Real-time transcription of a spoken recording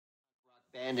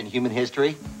Band in human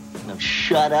history? No,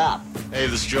 shut up. Hey,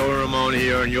 this is Joey Ramone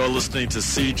here, and you're listening to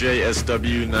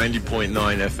CJSW 90.9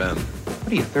 FM.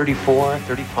 What are you, 34,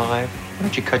 35? Why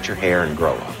don't you cut your hair and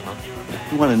grow up, huh?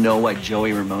 You want to know why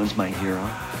Joey Ramone's my hero?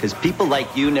 Because people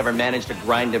like you never managed to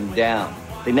grind him down.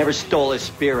 They never stole his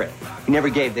spirit. He never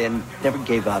gave in, never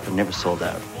gave up, and never sold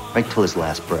out. Right till his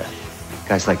last breath.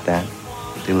 Guys like that,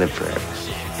 they live forever.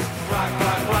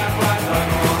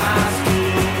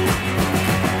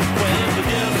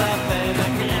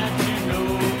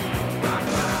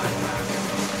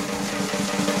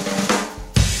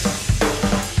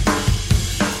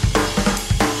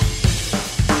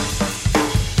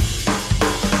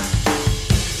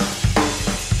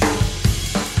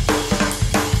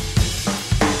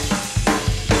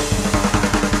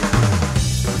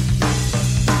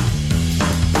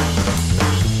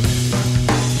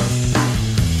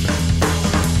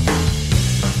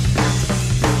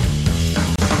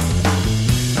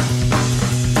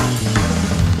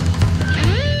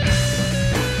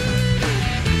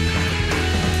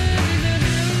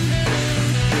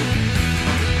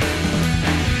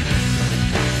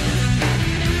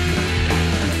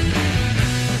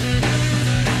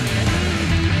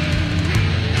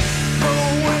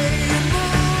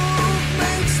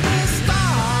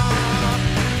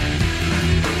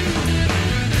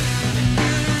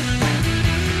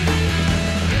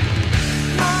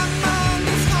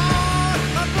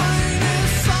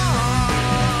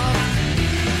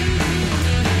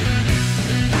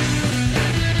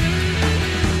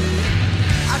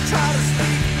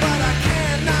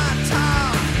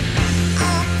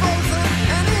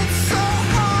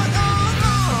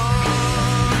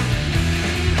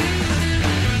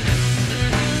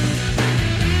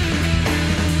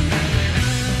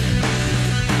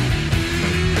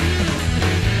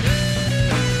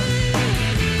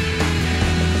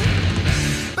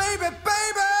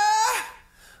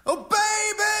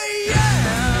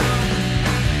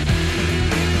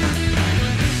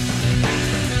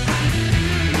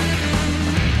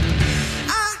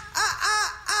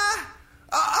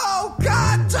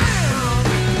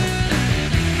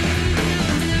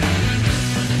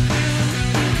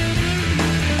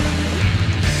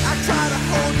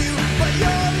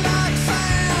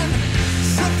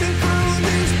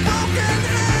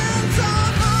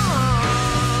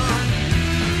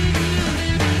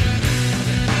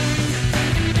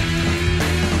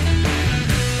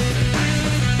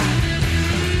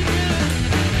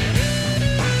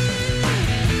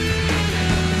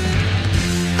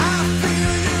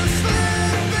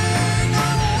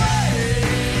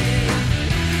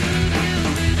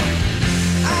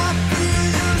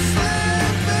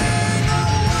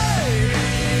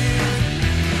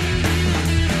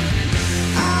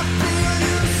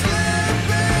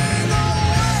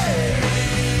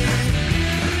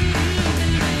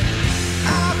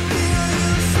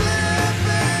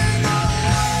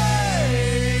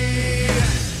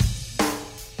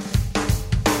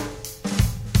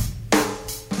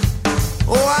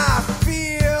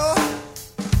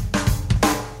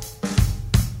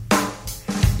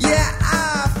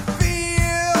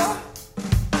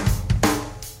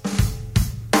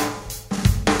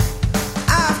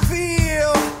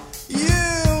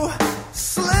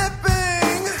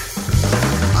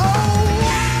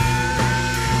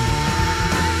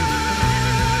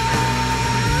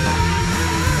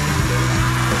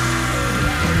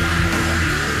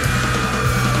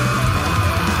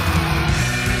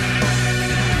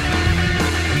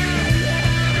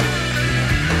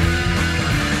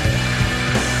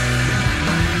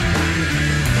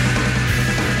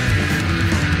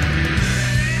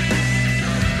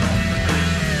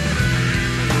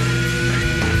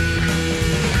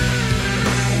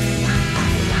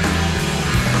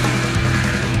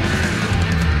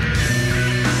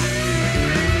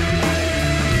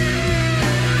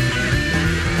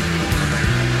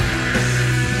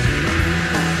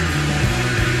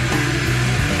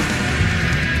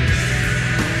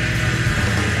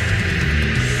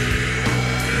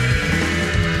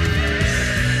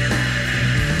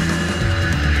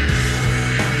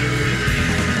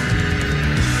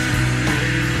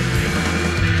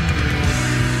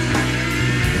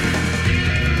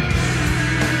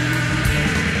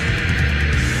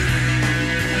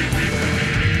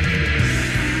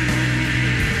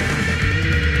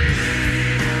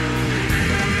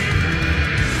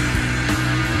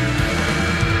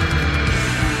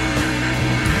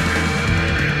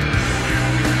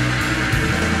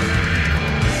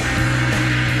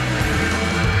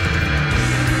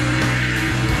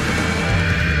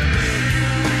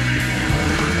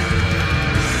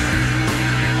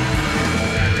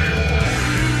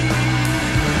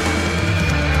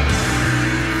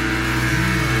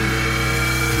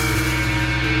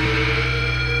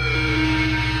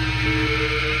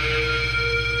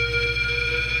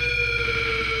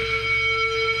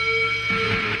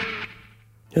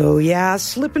 Oh yeah,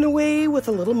 slipping away with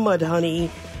a little mud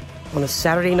honey. On a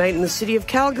Saturday night in the city of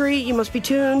Calgary, you must be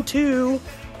tuned to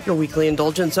your weekly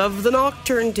indulgence of the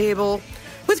Nocturntable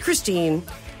with Christine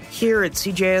here at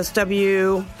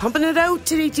CJSW, pumping it out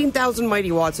at 18,000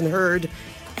 mighty watts and heard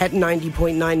at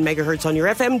 90.9 megahertz on your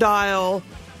FM dial.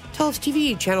 Telus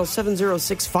TV, channel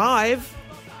 7065,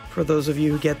 for those of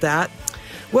you who get that.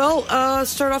 Well,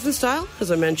 start off in style, as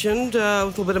I mentioned, with a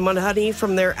little bit of mud honey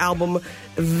from their album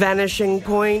Vanishing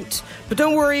Point. But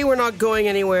don't worry, we're not going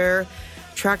anywhere.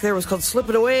 The track there was called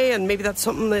Slipping Away, and maybe that's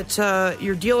something that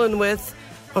you're dealing with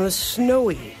on a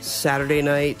snowy Saturday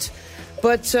night.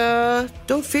 But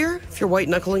don't fear, if you're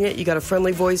white-knuckling it, you got a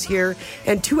friendly voice here.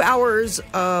 And 2 hours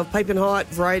of piping hot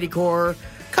variety core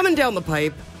coming down the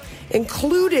pipe,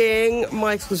 including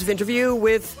my exclusive interview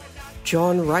with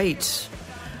John Wright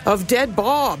of Dead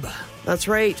Bob. That's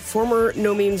right, former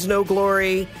No Means No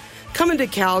Glory, coming to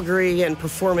Calgary and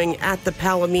performing at the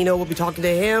Palomino. We'll be talking to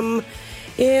him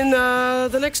in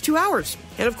the next 2 hours.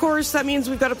 And of course, that means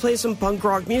we've got to play some punk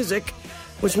rock music,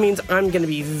 which means I'm going to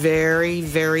be very,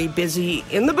 very busy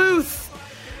in the booth.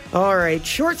 All right,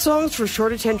 short songs for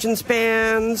short attention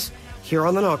spans here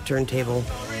on the Nocturntable.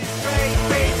 How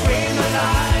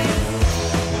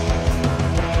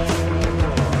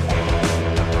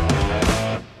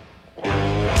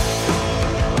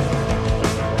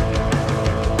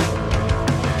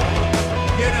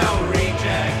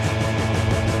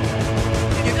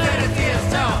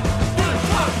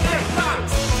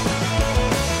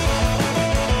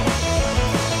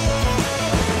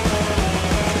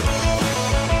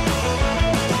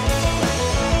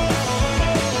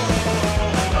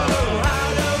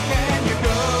can you go?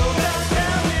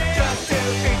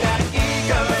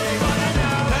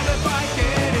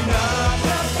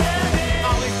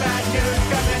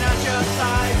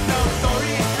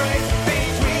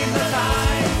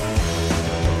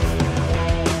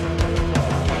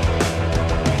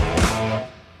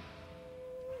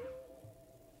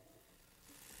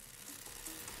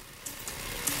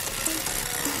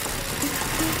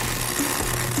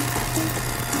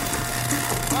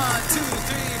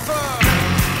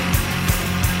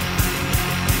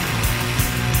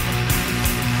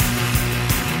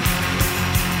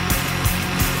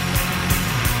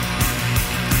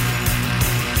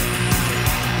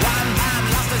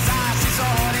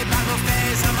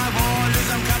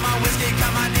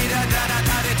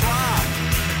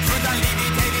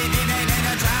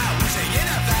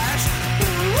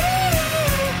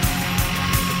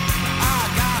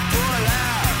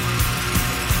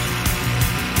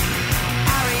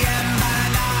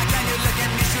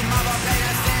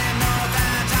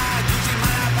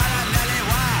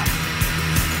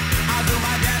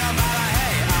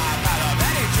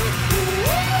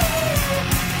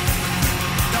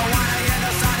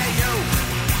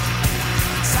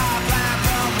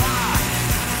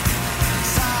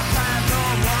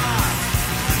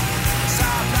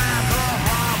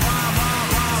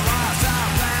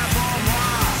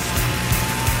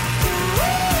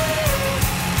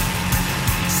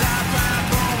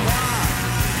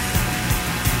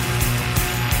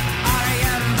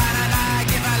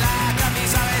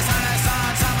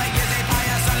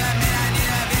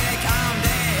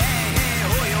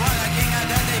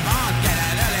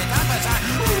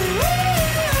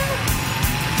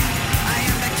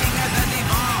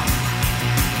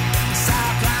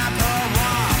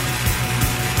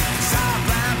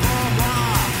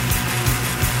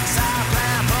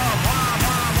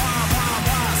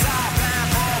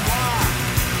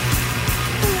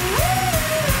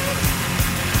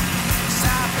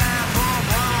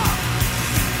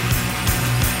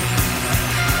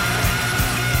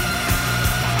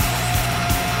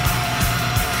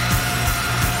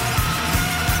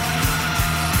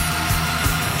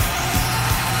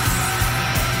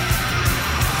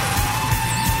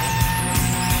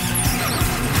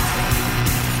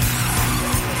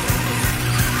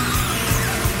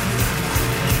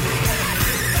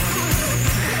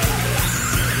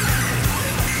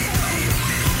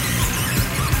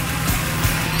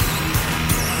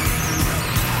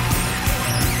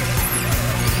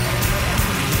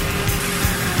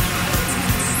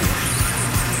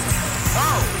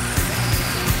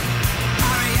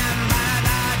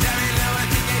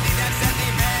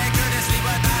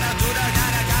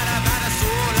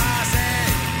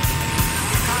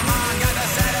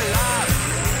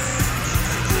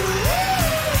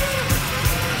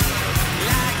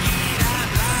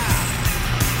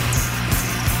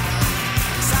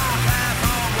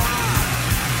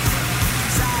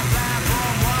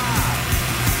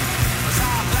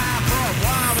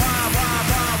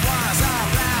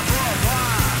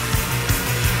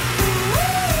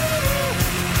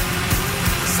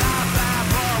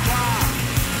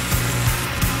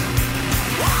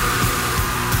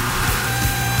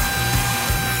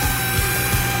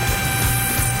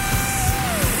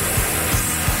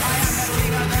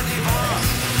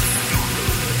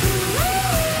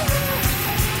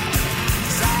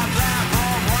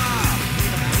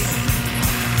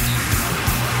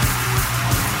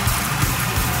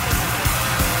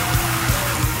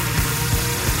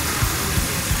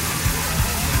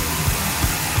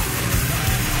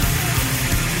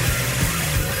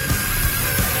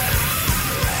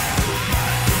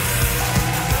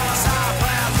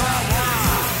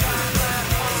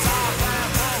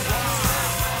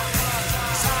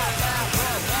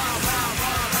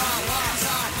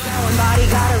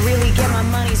 get my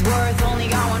money's worth. Only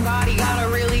got one body, gotta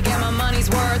really get my money's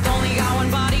worth. Only got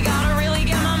one body, gotta really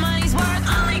get my money's worth.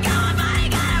 Only got one body,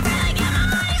 gotta really get my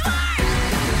money's worth.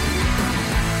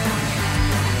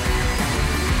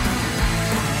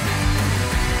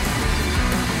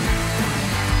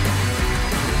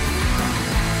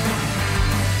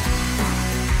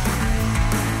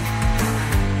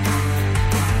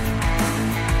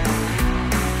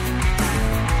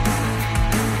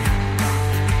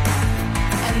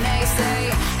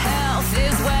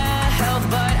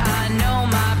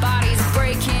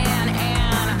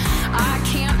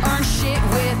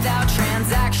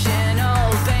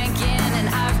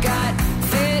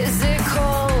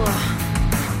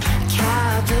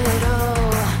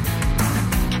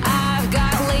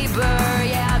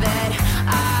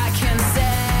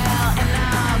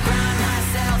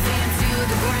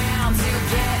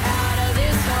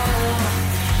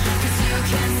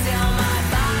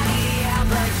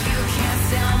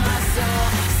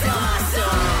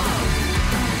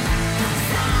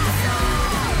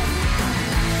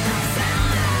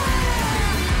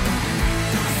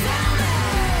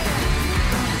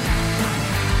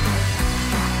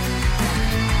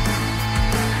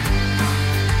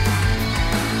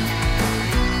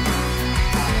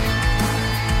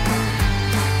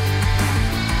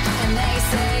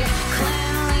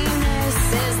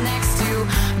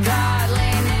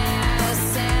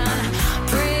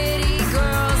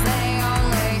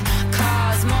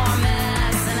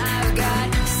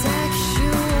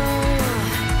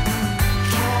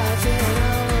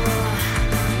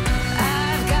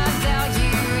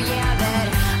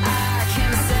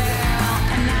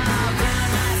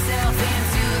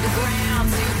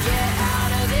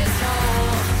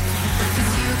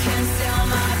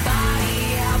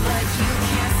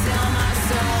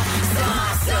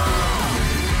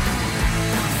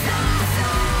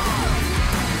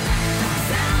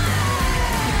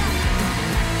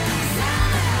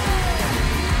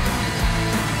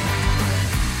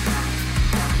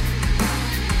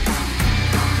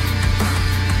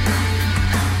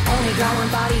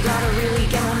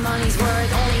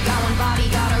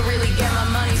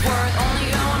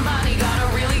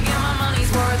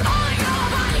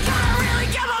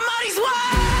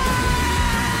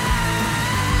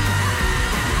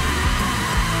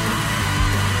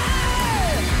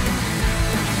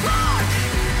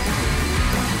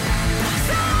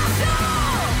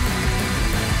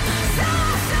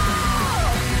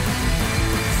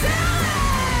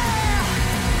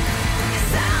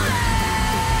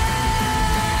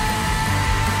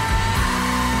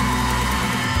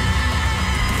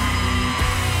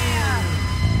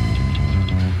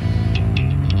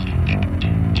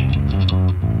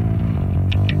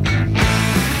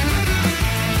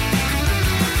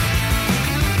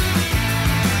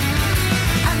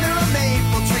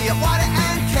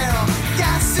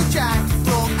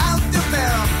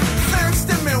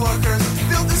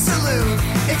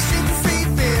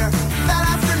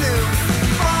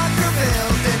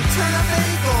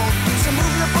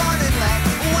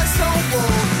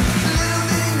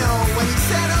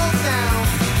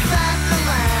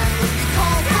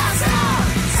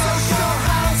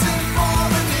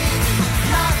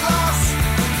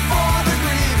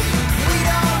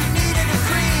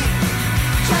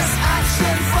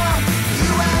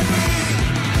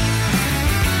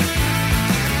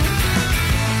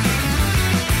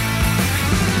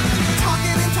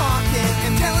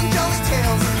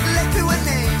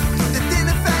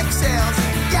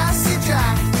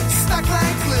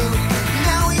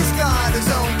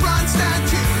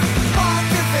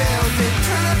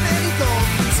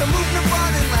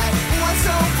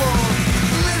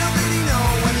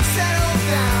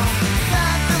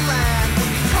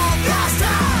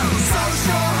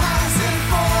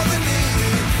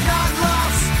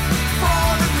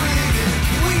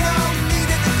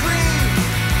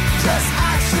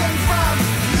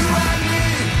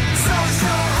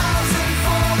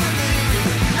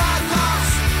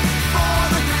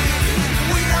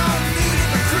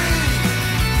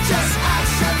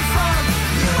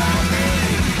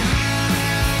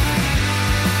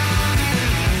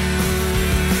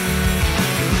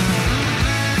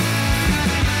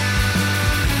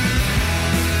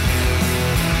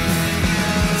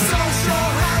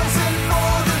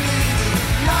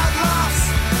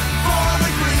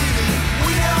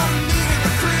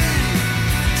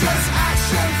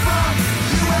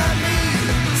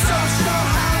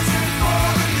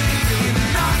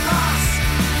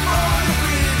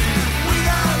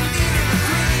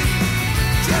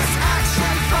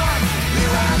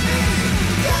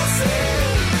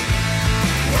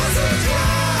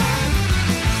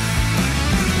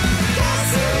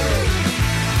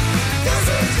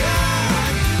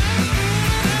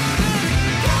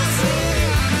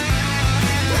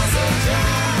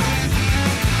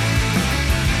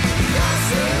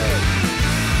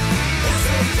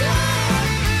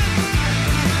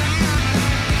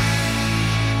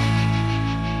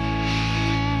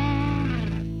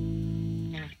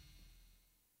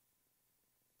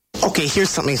 Okay, here's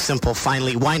something simple,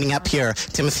 finally. Winding up here,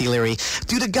 Timothy Leary.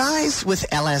 Do the guys with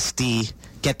LSD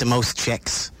get the most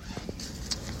chicks?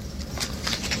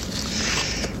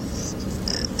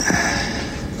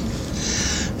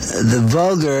 The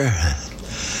vulgar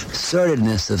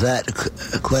sordidness of that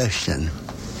question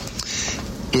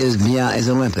is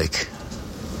Olympic.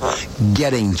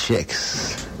 Getting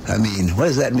chicks. I mean, what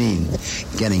does that mean,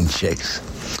 getting chicks?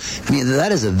 I mean,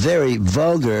 that is a very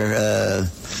vulgar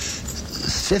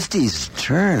 50s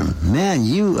term. Man,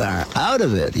 you are out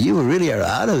of it. You really are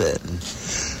out of it.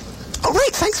 All right,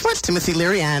 thanks so much, Timothy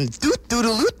Leary, and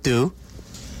doot-doodle-loot-doo.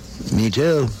 Me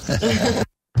too.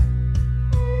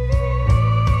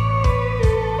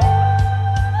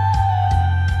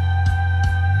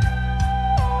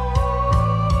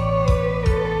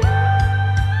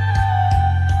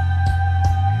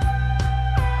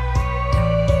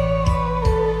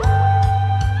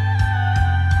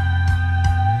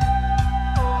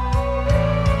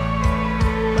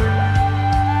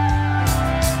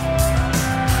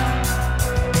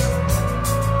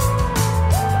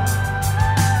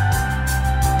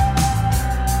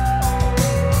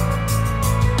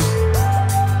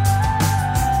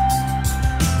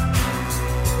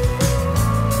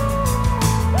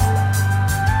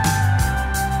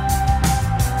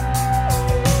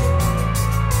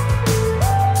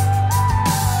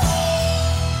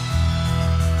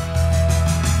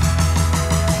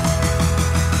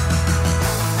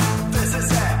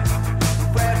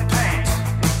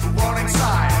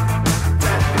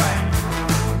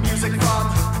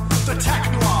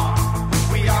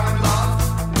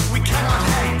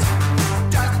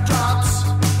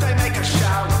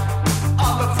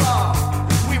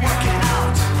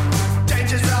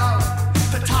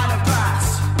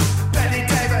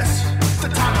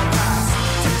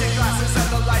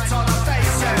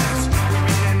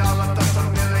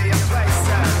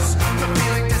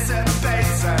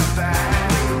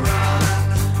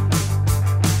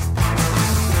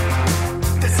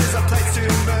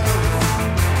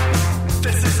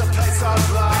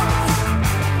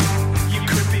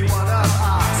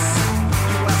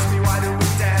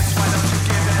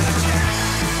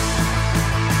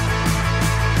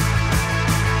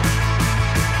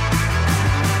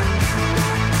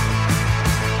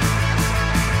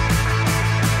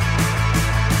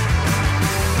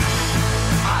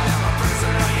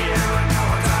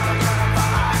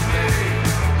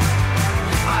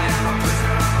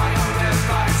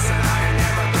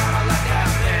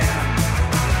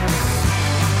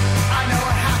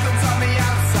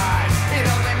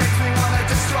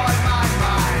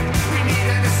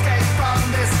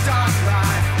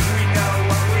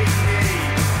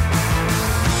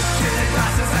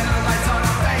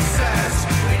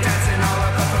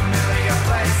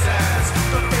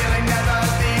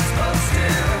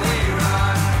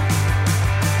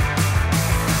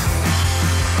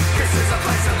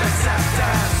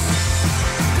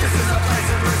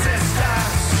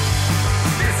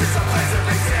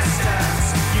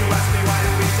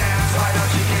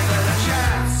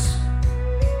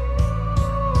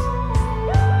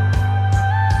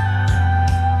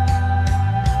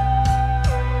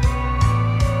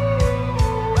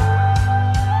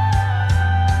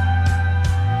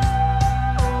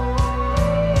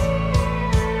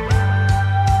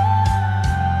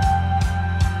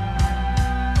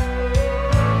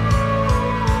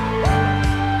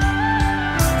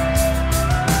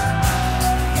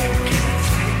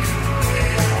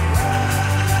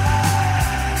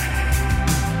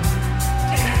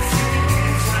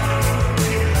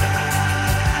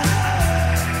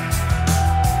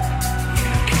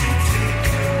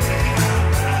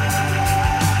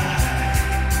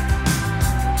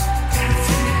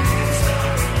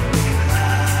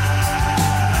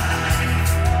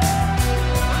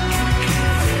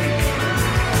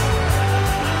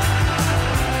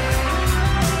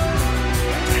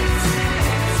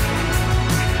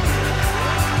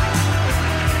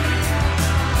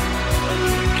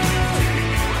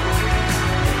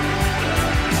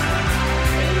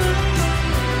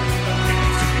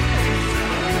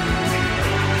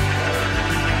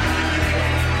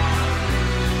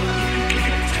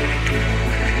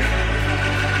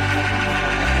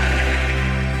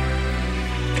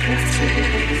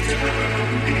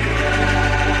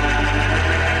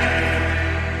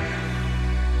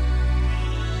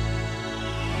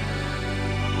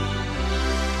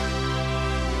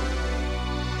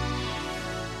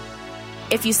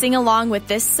 If you sing along with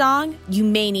this song, you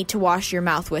may need to wash your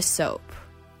mouth with soap.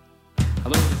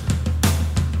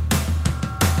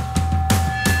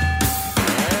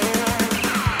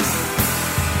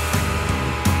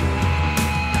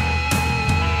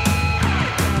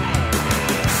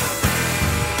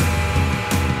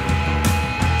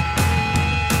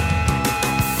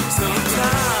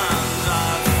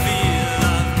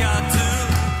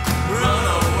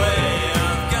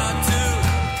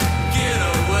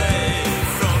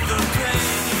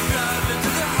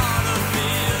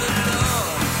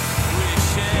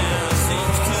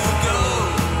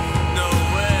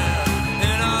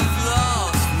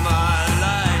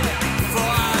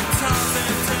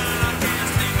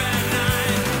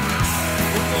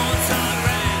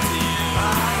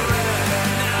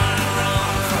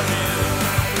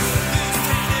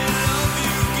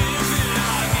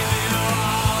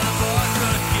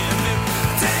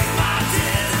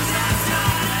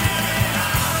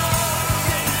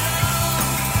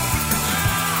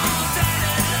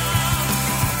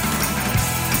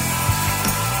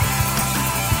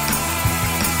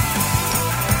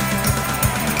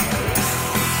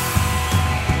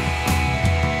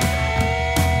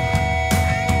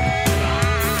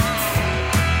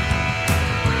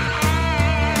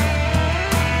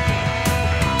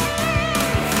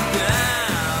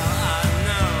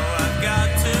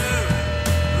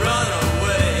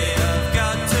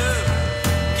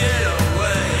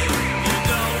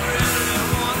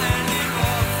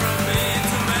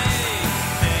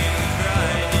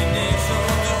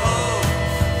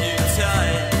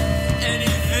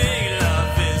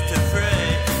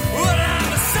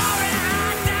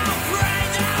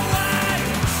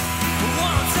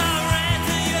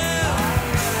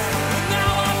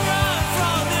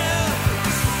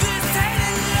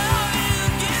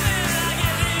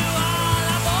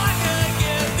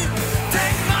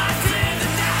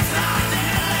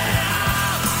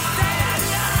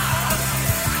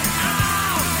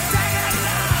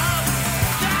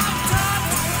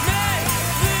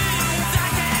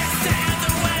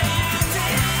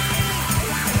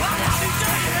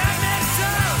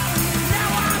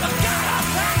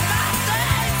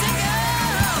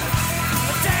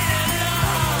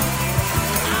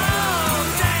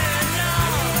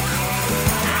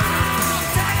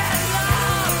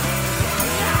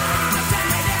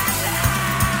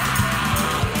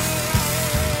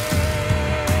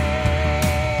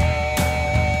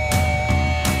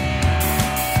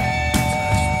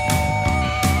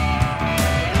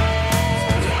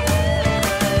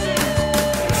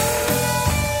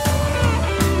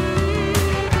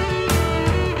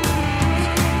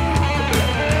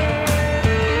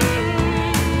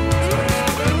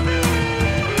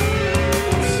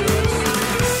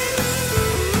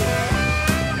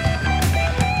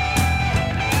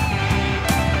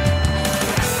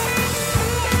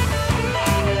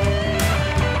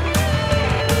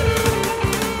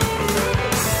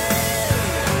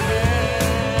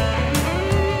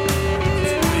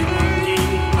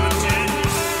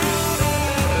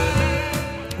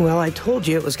 told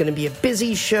you it was going to be a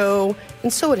busy show,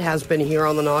 and so it has been here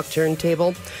on the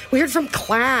Nocturntable. We heard from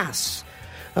Class,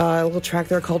 a little track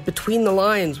there called Between the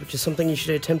Lines, which is something you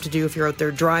should attempt to do if you're out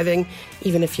there driving,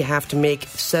 even if you have to make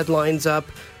said lines up.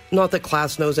 Not that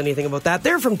Class knows anything about that.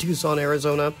 They're from Tucson,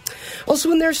 Arizona.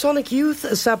 Also in there, Sonic Youth,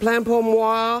 Ça Plaint Pour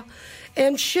Moi,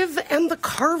 and Shiv and the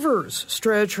Carvers,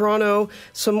 straight out of Toronto,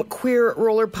 some queer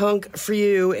roller punk for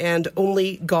you, and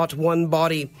Only Got One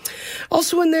Body.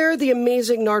 Also in there, the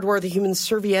amazing Nardwar the Human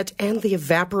Serviette and the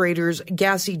Evaporators,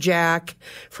 Gassy Jack,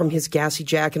 from his Gassy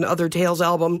Jack and Other Tales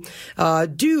album.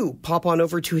 Do pop on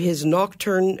over to his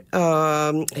YouTube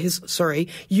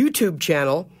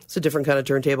channel. It's a different kind of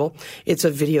turntable. It's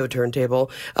a video turntable,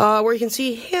 where you can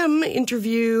see him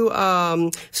interview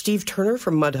Steve Turner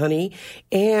from Mudhoney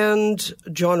and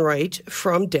John Wright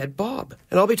from Dead Bob.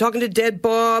 And I'll be talking to Dead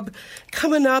Bob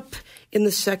coming up in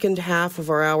the second half of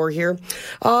our hour here.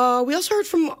 We also heard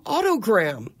from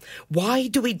Autogram. Why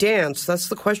do we dance? That's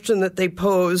the question that they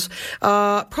pose.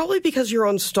 Probably because you're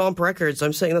on Stomp Records.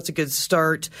 I'm saying that's a good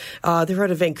start. They're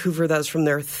out of Vancouver. That's from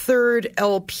their third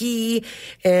LP.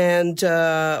 And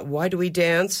Why Do We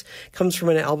Dance comes from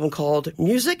an album called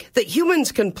Music That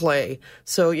Humans Can Play.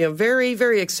 So, very,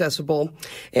 very accessible.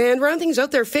 And round things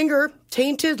out there, Finger,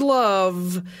 Tainted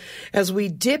Love, as we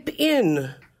dip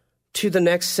in to the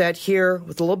next set here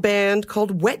with a little band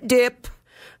called Wet Dip.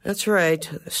 That's right,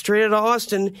 straight out of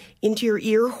Austin into your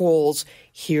ear holes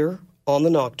here on the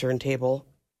Nocturntable.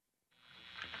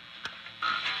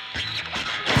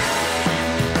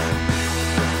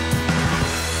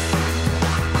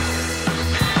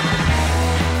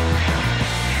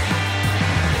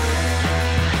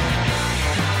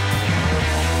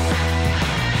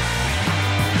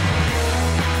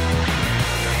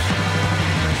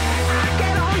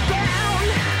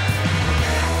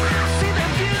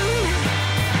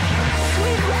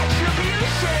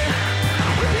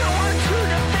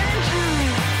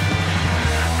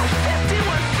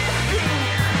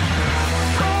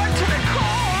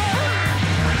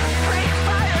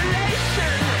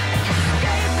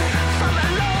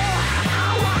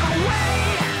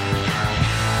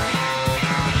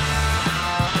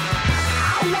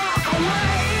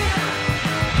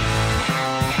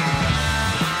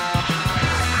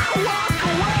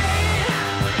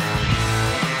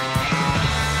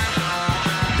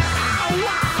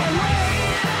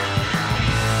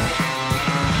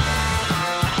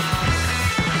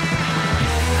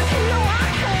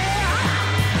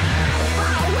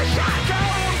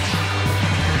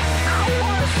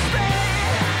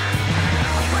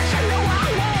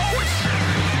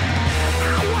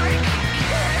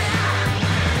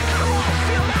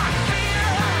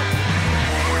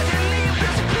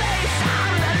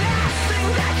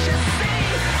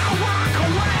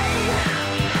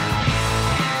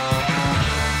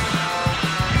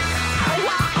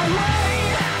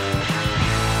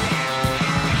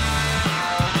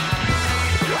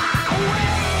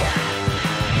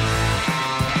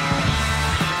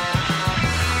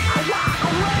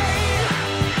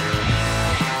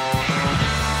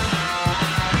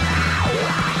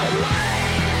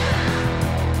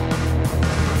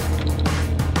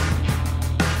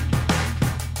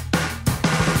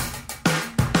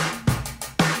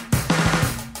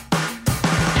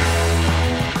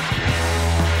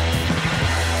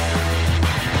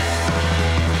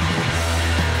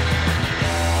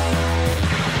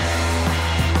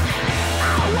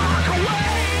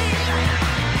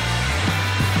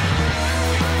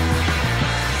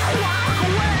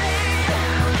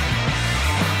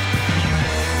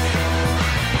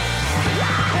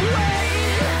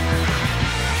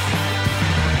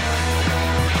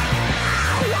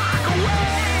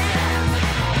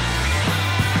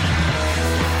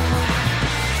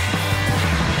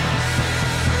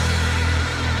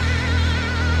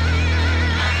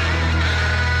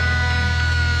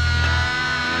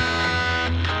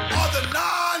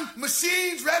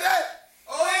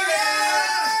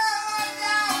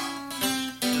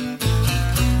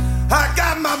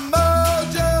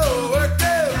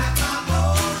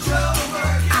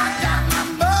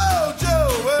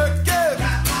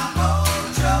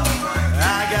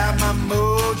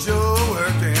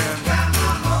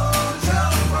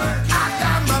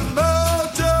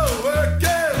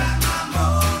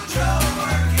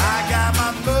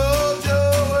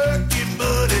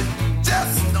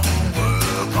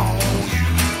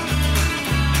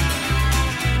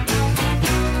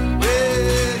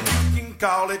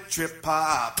 Trip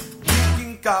hop, you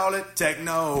can call it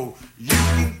techno, you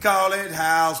can call it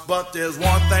house, but there's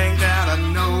one thing that I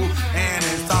know, and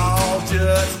it's all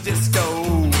just disco.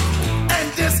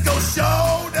 And disco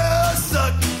sure does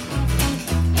suck.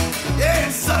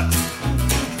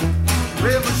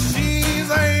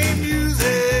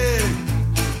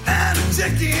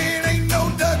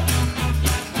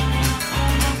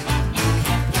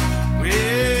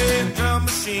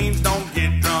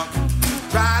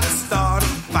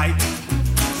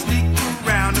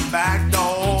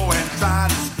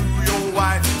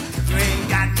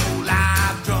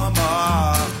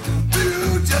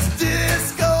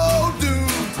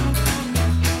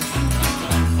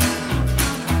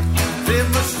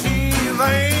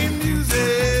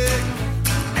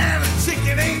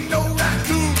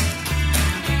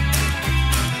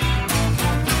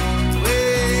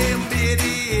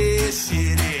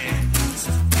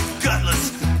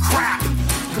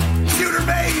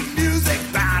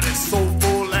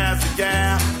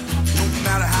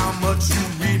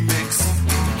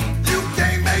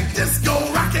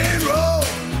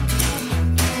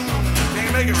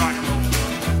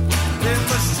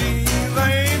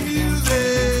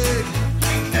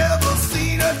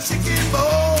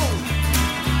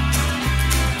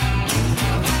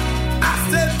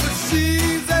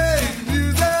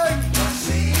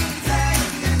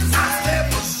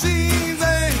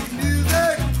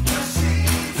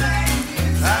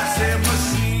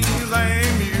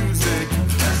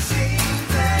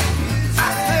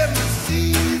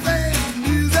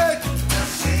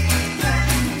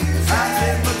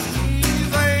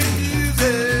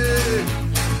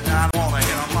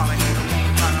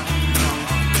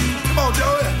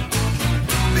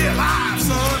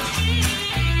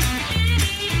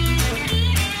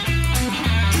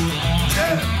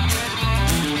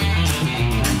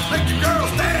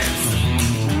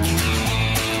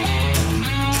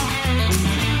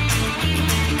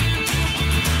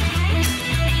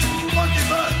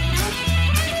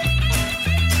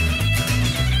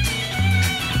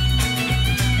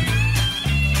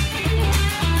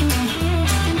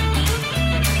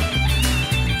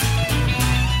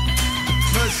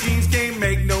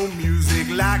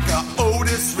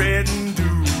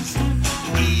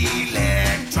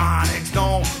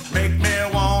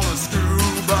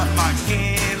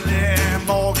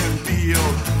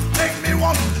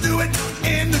 gonna do it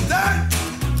in the dirt.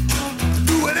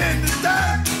 Do it in the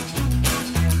dirt.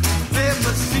 Them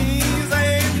machines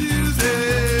ain't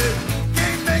music.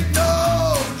 Can't make no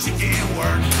chicken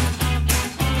work.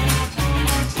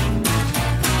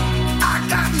 I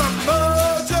got my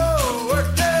mojo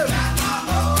working. Got my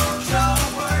mojo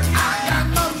working. I got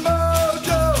my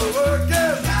mojo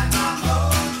working. Got my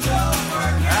mojo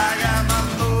working. I got my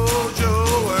mojo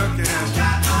working.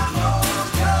 Got my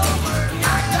mojo working.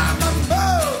 I got my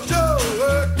mojo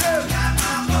working. Got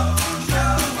my mojo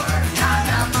working. I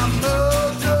got my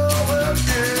mojo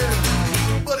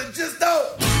working. But it just don't.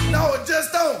 No, it just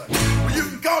don't. Well, you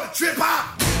can call it trip hop.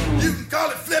 You can call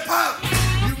it flip hop.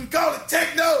 You can call it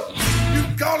techno. You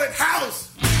can call it house.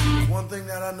 One thing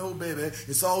that I know, baby,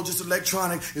 it's all just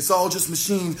electronic. It's all just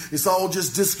machine. It's all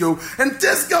just disco. And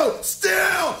disco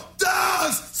still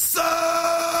does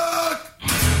suck.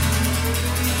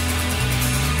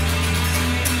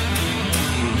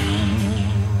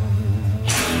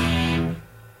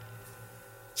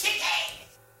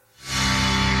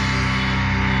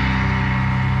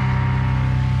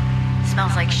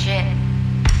 Smells like shit.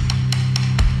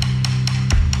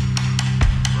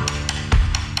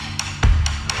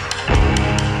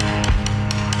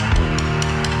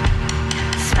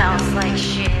 Smells like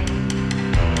shit.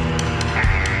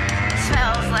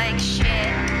 Smells like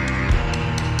shit.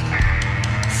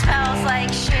 Smells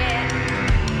like shit.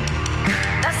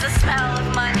 That's the smell of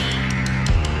money.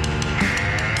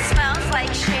 Smells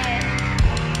like shit.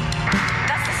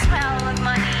 That's the smell of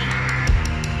money.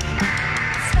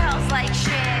 Smells like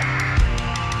shit.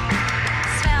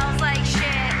 Smells like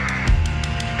shit.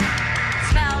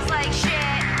 Smells like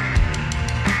shit.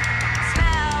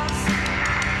 Smells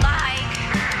like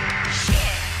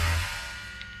shit.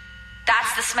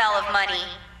 That's the smell of money.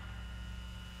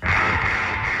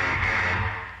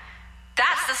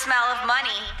 That's the smell of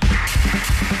money.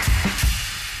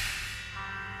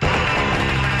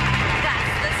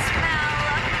 That's the smell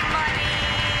of money.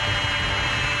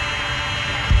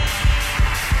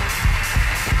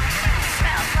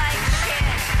 Smells like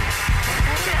shit.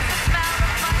 That's the smell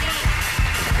of money.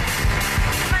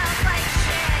 Smells like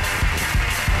shit.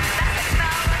 That's the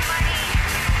smell of money.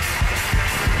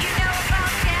 You know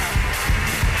about death.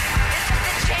 It's just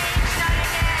a change, not an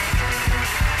end.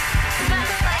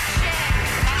 Smells like shit.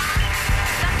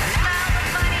 That's the smell of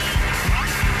money.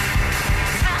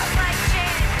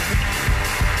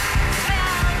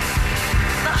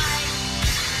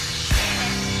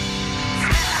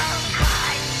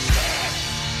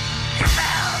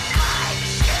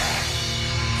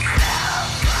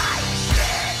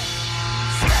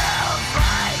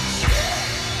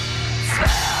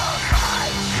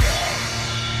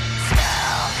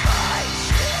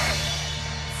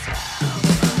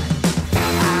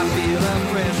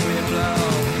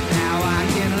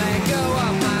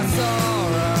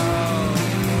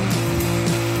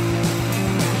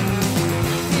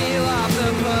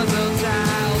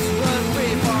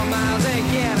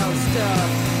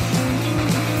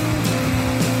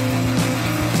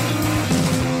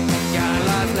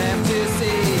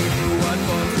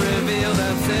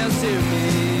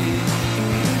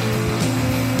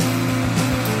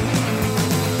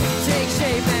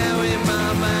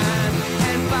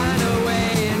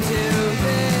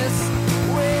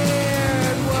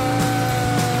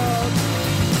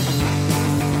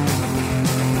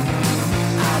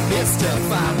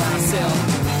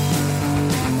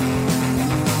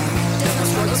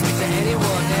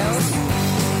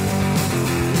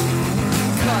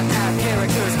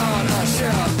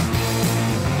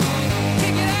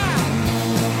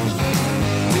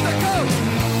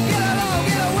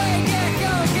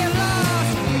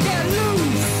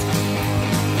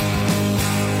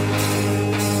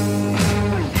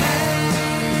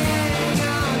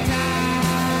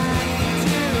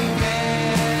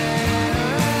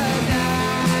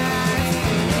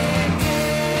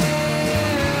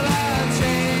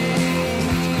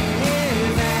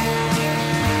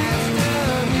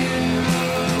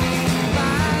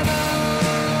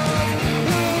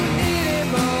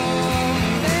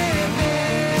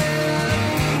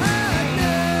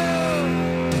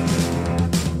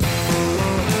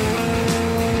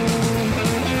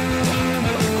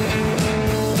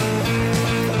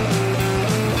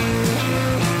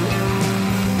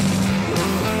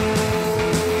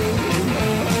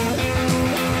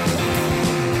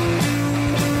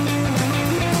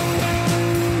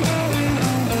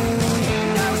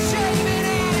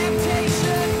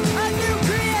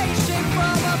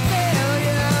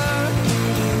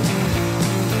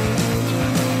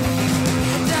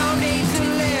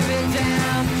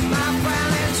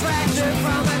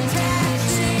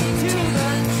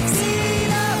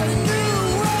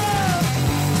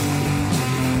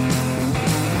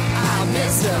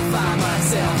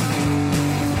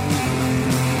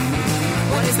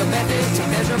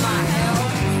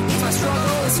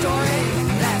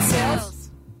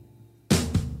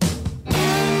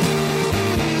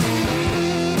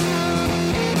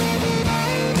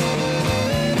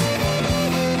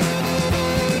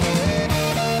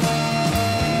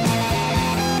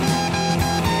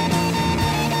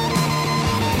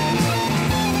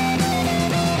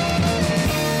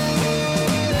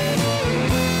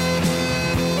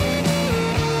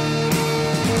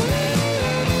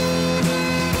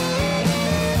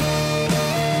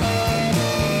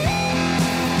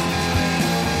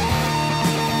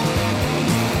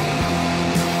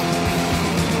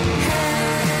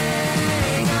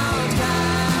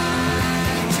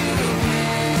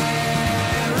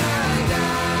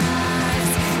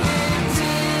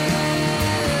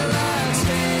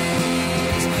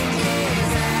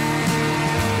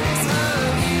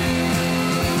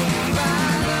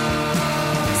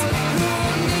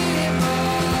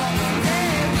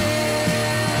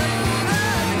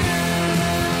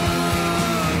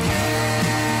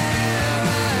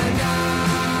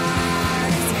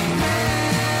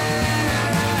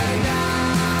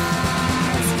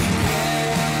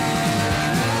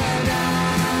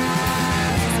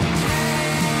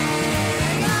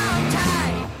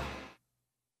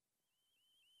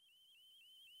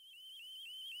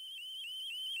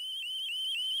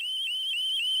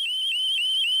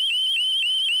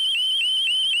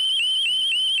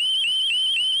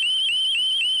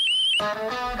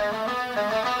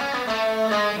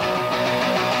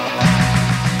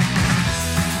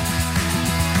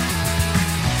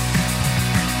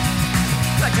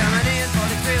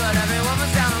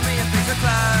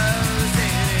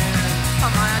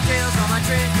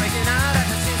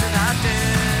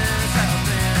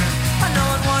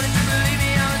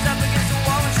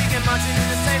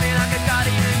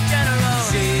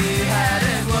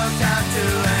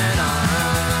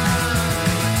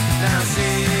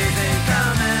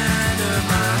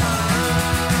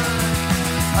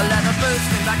 boots,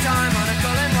 spin back time on a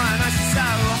golden one. I she's so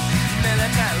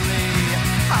military.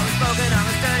 I was broken, I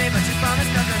was dirty, but she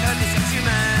promised not to hurt me since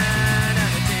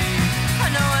humanity.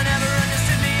 And no one ever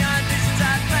understood me, I had visions,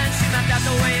 I had plans. She mapped out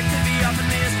the way it could be, offered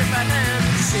me a stiff right hand.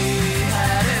 She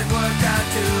had it worked out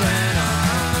to an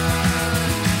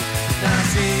art. Now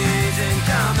she's in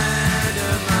command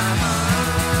of my heart.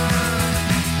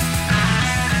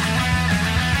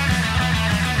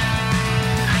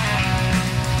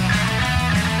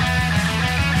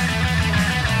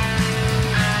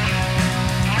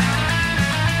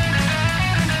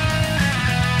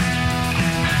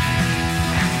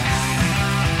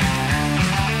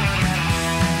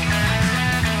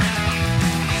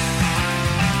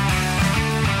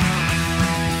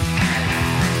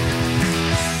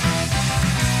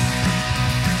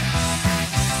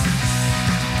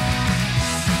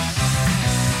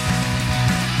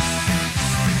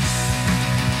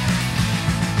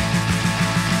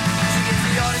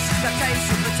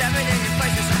 Everything in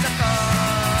place is such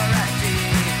authority.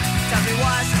 Tell me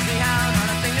why, show me how.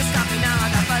 Not a thing to stop me now. I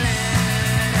got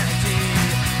validity.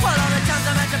 Well, all the times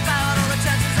I meant to foul, all the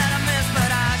chances that I missed,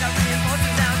 but I got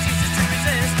reinforcements now. She's just to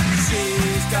resist.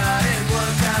 She's got it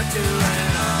worked out to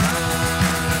an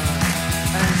art,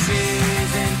 and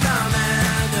she's in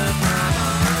command of my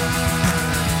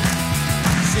heart.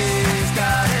 She's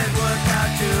got it worked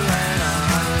out to an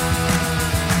art,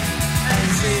 and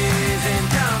she's in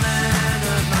command.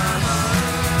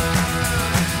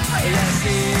 Yes,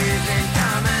 she's in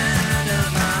command of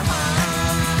my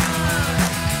heart.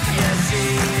 Yes,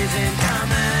 she's in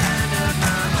command of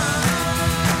my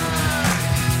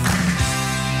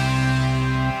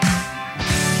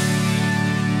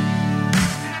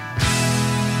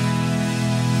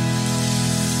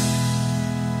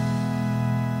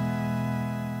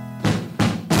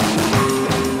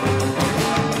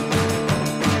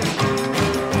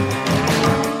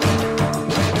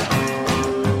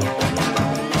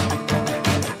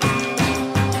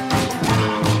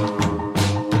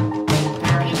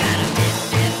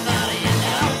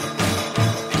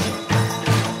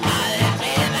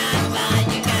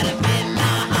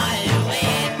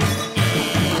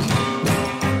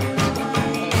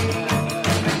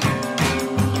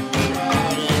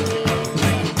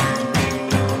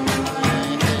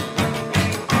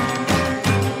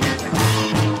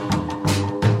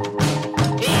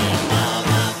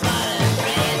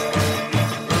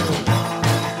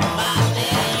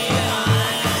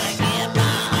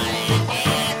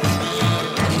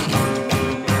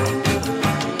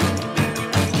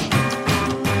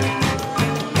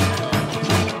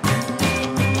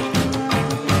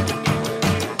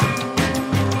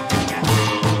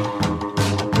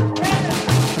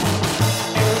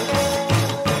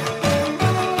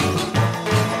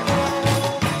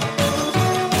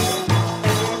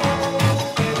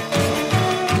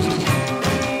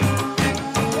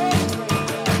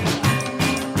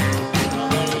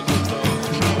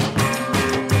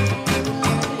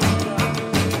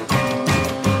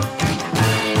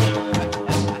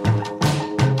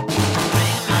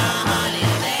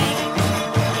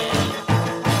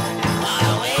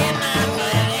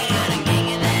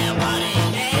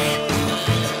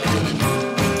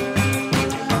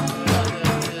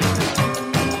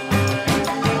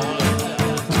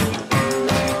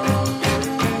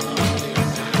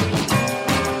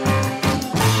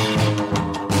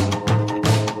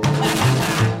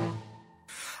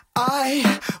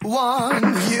want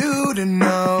you to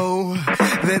know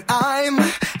that I'm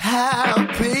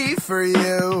happy for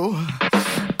you.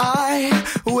 I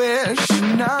wish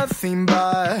nothing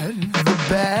but the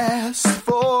best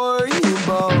for you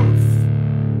both.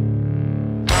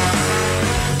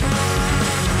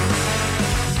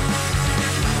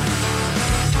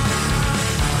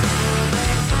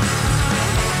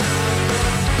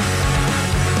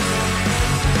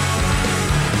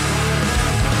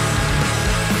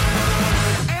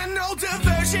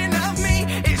 Of me,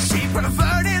 is she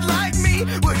perverted like me?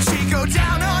 Would she go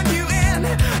down on you in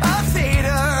a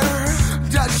theater?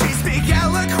 Does she speak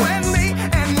eloquently?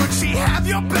 And would she have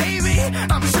your baby?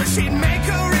 I'm sure she'd make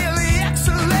a really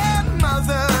excellent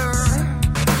mother.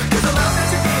 'Cause the love that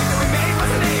you gave that we made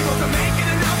wasn't able to make it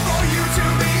enough for you to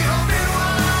be open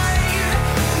wide.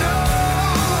 No.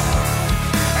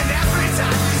 And every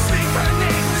time you speak her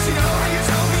name, does she know how you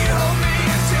told me you hold me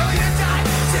until you die?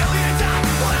 Till you die,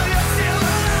 while you're still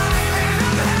alive.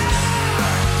 And I'm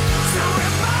here to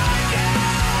remind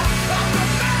you.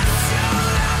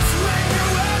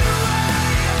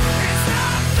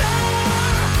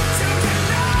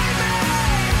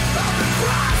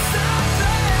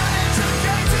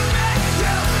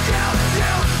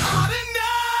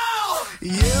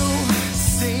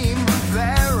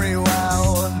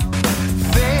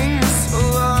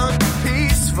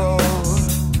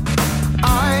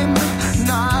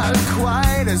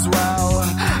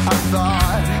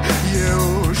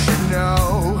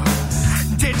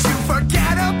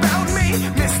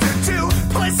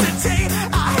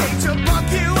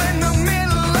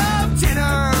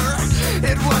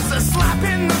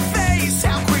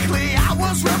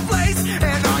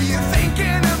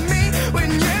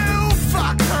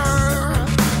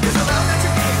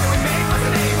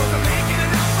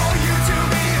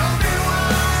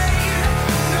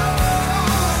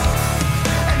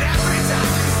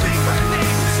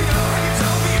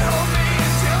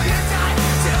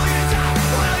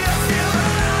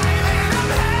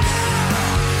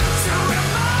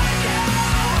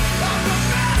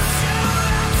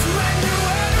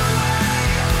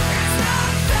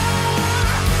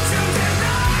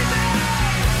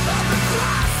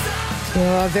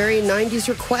 A very 90s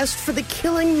request for The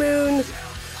Killing Moon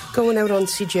going out on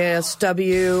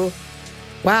CJSW.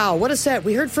 Wow, what a set.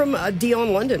 We heard from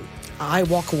Dion London. I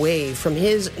Walk Away from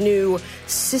his new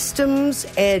Systems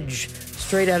Edge,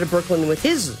 straight out of Brooklyn with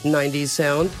his 90s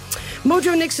sound.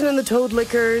 Mojo Nixon and the Toad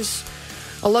Lickers,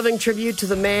 a loving tribute to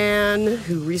the man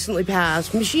who recently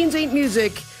passed. Machines Ain't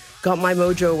Music, Got My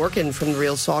Mojo Working from the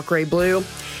Real Salt Grey Blue.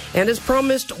 And as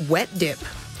promised, Wet Dip.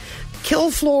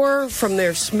 Kill Floor from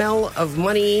their Smell of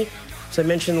Money. As I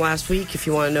mentioned last week, if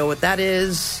you want to know what that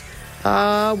is,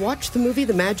 watch the movie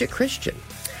The Magic Christian.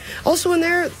 Also in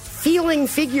there, Feeling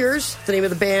Figures, the name of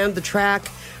the band, the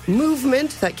track Movement,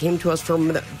 that came to us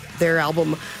from their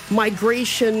album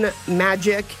Migration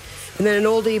Magic. And then an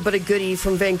oldie but a goodie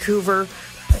from Vancouver,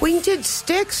 Pointed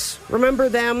Sticks, remember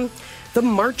them? The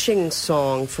Marching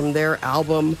Song from their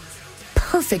album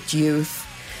Perfect Youth.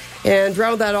 And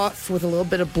round that off with a little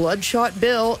bit of Bloodshot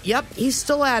Bill. Yep, he's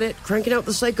still at it, cranking out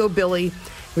the Psycho Billy.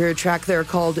 We heard a track there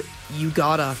called You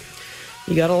Gotta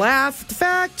laugh at the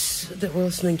fact that we're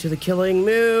listening to The Killing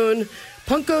Moon.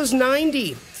 Punk goes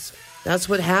 90. That's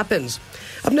what happens.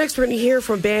 Up next, we're going to hear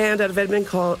from a band out of Edmonton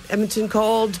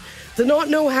called The Not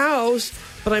Know Hows,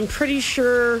 but I'm pretty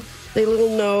sure they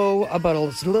will know about a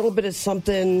little bit of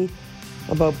something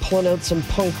about pulling out some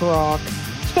punk rock,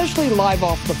 especially live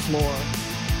off the floor.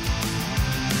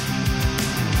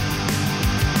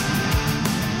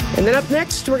 And then up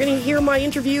next, we're going to hear my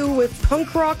interview with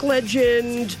punk rock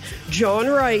legend John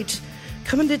Wright,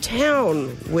 coming to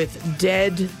town with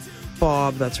Dead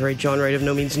Bob. That's right, John Wright of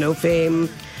No Means No fame.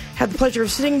 Had the pleasure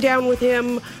of sitting down with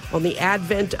him on the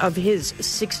advent of his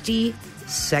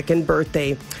 62nd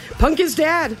birthday. Punk is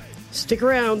Dad. Stick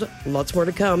around. Lots more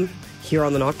to come here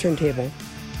on the Nocturntable.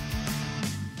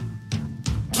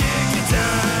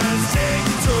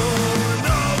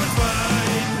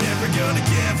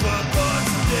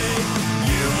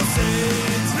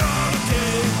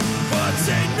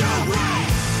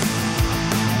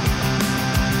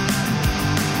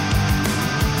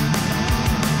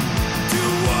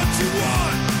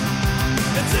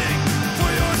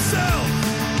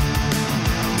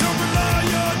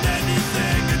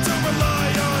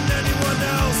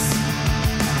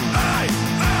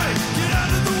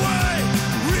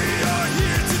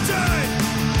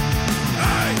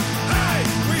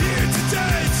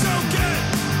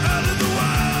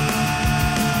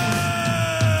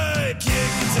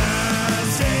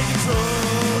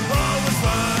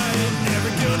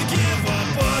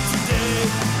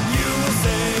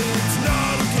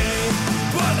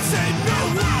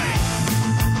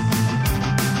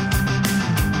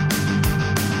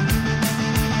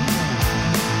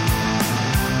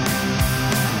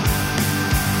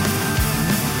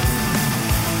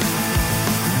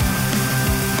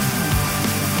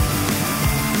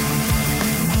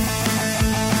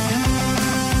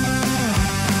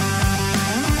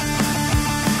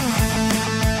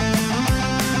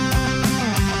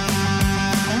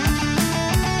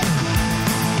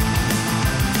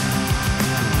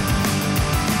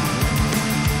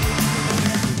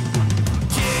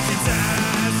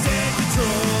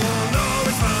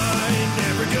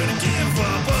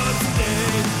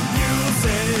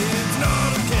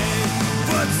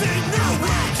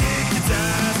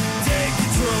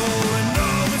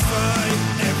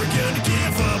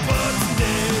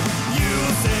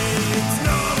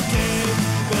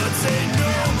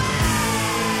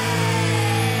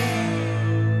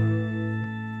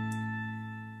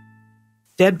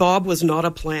 Dead Bob was not a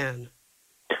plan.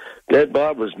 Dead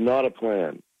Bob was not a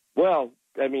plan. Well,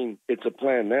 I mean, it's a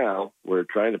plan now. We're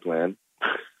trying to plan.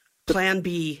 Plan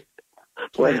B.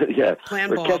 Yeah, Plan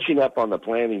we're Bob. catching up on the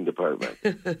planning department.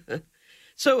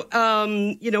 So,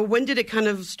 when did it kind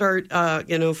of start,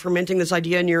 fermenting this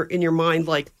idea in your mind?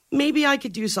 Like, maybe I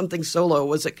could do something solo.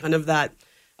 Was it kind of that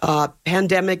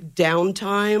pandemic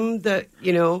downtime that,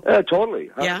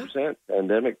 Totally. 100% Yeah?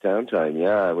 pandemic downtime.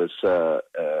 Yeah, I was,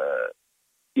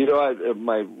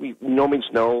 No Means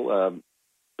No,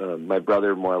 my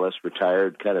brother more or less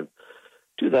retired kind of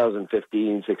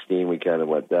 2015, 16, we kind of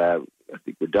went, I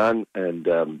think we're done. And,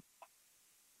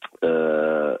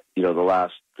 the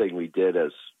last thing we did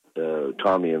as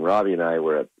Tommy and Robbie and I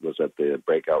was at the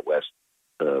Breakout West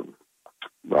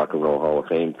Rock and Roll Hall of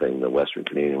Fame thing, the Western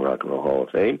Canadian Rock and Roll Hall of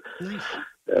Fame,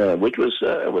 Nice. which was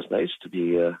it was nice to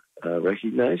be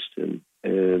recognized.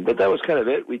 But that was kind of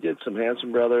it. We did some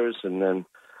Hanson Brothers, and then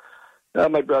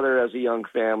my brother, as a young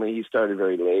family, he started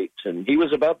very late, and he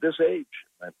was about this age.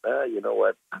 You know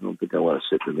what? I don't think I want to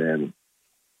sit in the van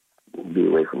and be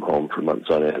away from home for months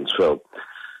on end. So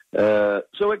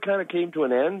So it kind of came to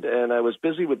an end, and I was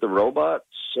busy with the Robots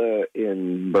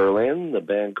in Berlin, the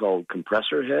band called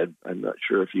Compressor Head. I'm not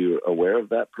sure if you're aware of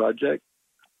that project.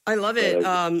 I love it.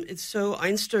 It's so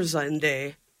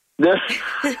Einstürzende.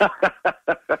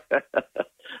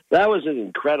 That was an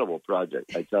incredible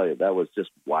project, I tell you. That was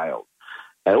just wild.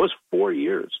 And it was 4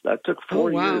 years. That took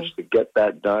 4 years to get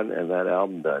that done and that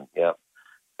album done. Yep.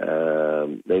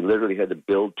 They literally had to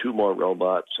build 2 more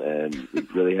robots, and we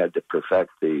really had to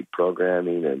perfect the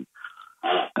programming. And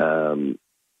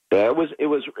it was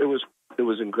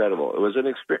incredible. It was an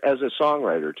experience as a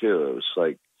songwriter too. It was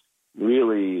like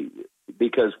really,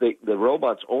 because the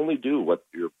robots only do what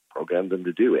you're programmed them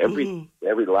to do. Every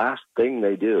last thing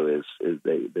they do is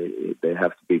they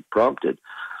have to be prompted.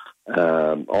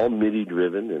 All MIDI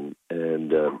driven,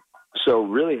 and so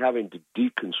really having to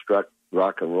deconstruct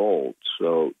rock and roll,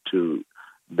 so to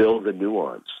build the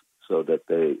nuance so that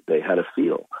they had a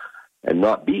feel and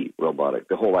not be robotic.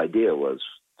 The whole idea was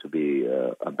to be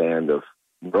a band of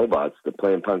robots that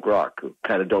play in punk rock who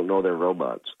kind of don't know they're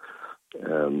robots.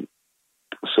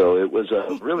 So it was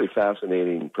a really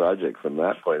fascinating project from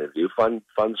that point of view. Fun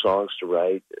songs to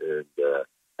write, and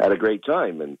had a great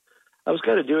time. And I was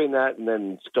kind of doing that, and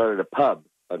then started a pub,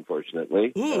 unfortunately,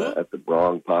 at the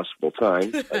wrong possible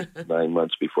time, like 9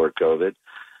 months before COVID.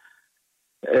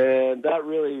 And that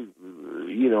really,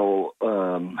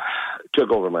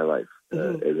 took over my life,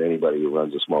 as anybody who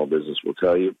runs a small business will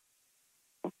tell you.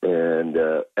 And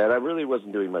I really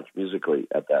wasn't doing much musically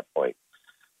at that point.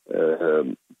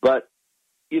 But,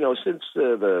 since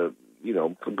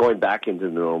going back into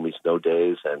the Naomi Snow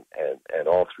days and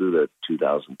all through the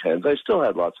 2010s, I still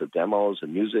had lots of demos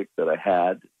and music that I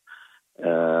had.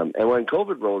 And when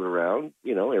COVID rolled around,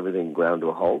 everything ground to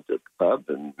a halt at the pub,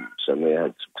 and suddenly I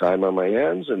had some time on my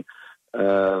hands, and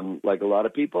like a lot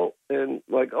of people, and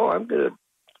I'm going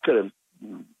to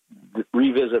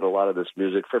revisit a lot of this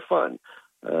music for fun.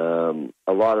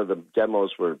 A lot of the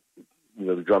demos were,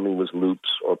 the drumming was loops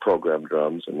or programmed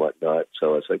drums and whatnot.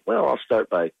 So I was like, well, I'll start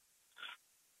by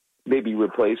maybe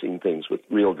replacing things with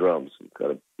real drums, and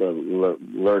kind of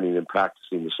learning and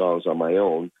practicing the songs on my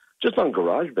own, just on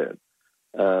GarageBand.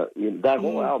 That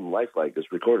whole album, Lifelike,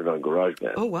 is recorded on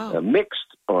GarageBand. Oh, wow.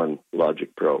 Mixed on Logic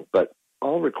Pro, but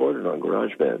all recorded on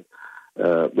GarageBand.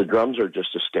 The drums are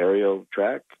just a stereo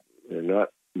track. They're not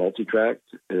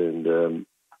multi-tracked. And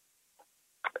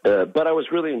but I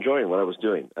was really enjoying what I was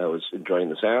doing. I was enjoying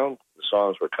the sound. The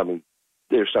songs were coming.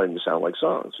 They're starting to sound like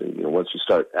songs. And, once you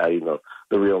start adding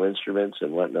the real instruments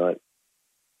and whatnot,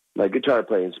 my guitar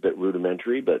playing is a bit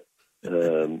rudimentary, but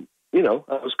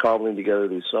I was cobbling together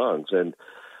these songs, and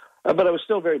but I was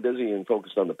still very busy and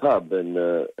focused on the pub, and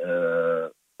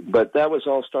but that was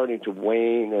all starting to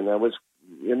wane, and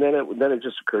then it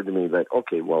just occurred to me that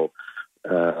okay, well,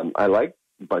 I like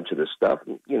a bunch of this stuff.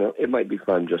 It might be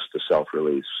fun just to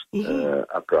self-release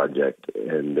a project,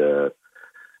 and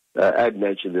I'd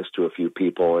mentioned this to a few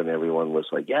people, and everyone was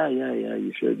like, yeah,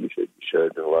 you should,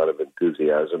 and a lot of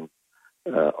enthusiasm.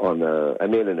 I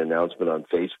made an announcement on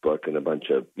Facebook, and a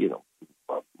bunch of,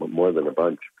 more than a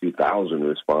few thousand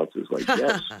responses like,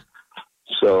 yes.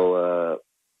 So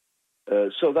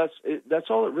that's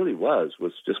all it really was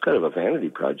just kind of a vanity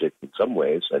project in some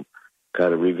ways, and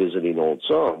kind of revisiting old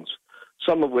songs,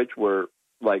 some of which were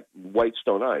like White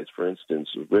Stone Eyes, for instance,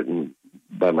 written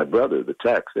by my brother, the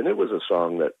text. And it was a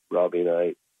song that Robbie and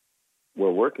I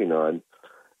were working on.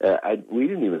 We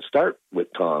didn't even start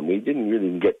with Tom. We didn't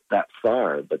really get that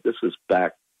far, but this was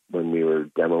back when we were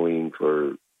demoing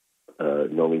for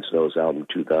Nomi Snow's album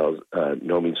 2000,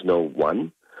 Nomi Snow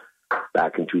 1,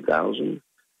 back in 2000.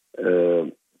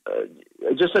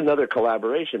 Just another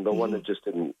collaboration, but one that just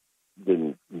didn't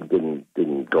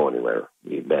go anywhere.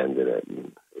 We abandoned it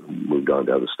and moved on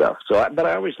to other stuff. But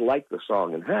I always liked the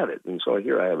song and had it, and so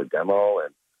here I have a demo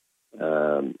and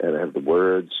I have the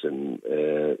words, and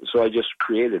so I just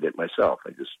created it myself.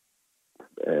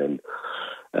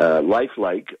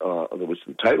 Lifelike, which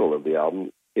the title of the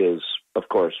album is, of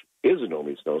course, is a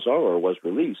Nomi Snow song, or was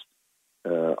released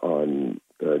on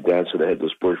Dance of the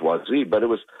Headless Bourgeoisie, but it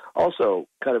was also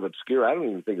kind of obscure. I don't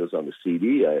even think it was on the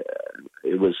CD.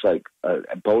 It was like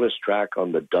a bonus track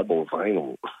on the double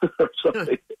vinyl or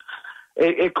something.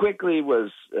 It quickly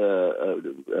was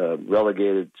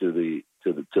relegated to the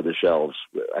shelves.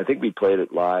 I think we played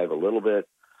it live a little bit,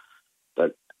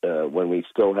 but when we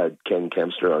still had Ken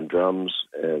Kempster on drums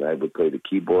and I would play the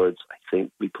keyboards, I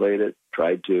think we played it,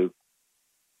 tried to.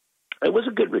 It was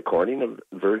a good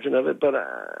version of it, but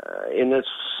in this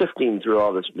sifting through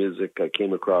all this music, I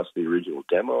came across the original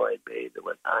demo I made and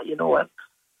went, you know what?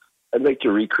 I'd like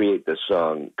to recreate this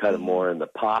song kind of more in the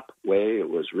pop way it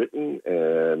was written,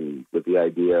 and with the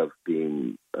idea of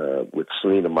being with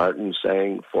Selena Martin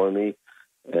sang for me.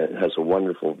 It has a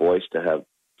wonderful voice to have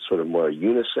sort of more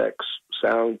unisex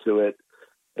sound to it,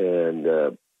 and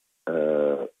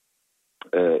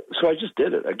so I just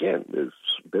did it again. It's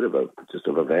a bit of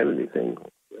a vanity thing.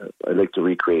 I'd like to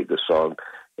recreate this song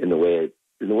in the way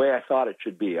I thought it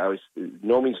should be.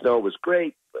 No Means No was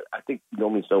great, but I think No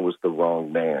Means No was the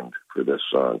wrong band for this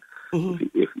song,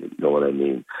 if you know what I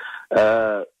mean.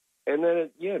 And then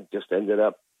it just ended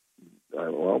up,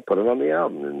 put it on the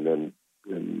album, and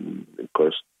of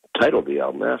course titled the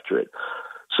album after it.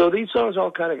 So these songs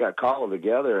all kind of got cobbled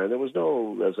together, and there was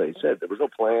no, as I said, there was no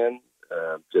plan.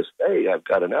 Just, hey, I've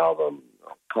got an album.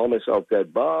 I'll call myself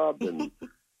Dead Bob and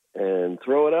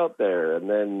throw it out there. And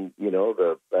then,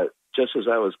 just as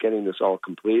I was getting this all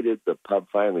completed, the pub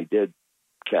finally did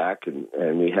cack, and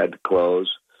we had to close.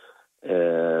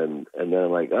 And then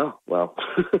I'm like, oh, well,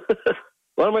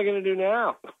 what am I going to do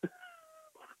now?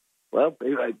 Well,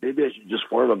 maybe I should just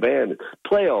form a band and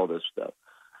play all this stuff.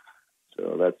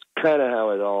 So that's kind of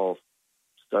how it all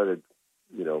started,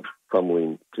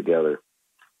 crumbling together.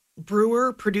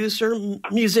 Brewer, producer,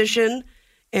 musician,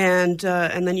 and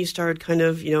then you started kind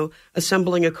of,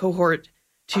 assembling a cohort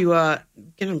to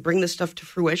bring this stuff to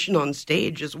fruition on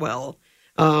stage as well.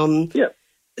 Yeah.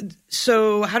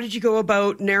 So how did you go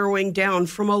about narrowing down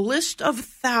from a list of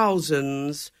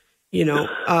thousands?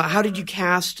 How did you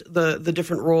cast the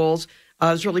different roles?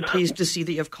 I was really pleased to see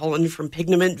that you have Colin from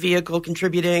Pigment Vehicle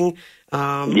contributing.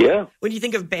 Yeah. When you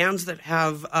think of bands that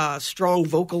have strong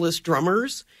vocalist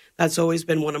drummers, that's always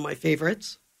been one of my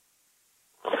favorites.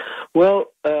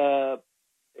 Well,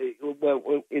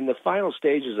 in the final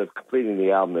stages of completing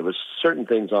the album, there was certain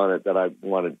things on it that I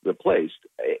wanted replaced.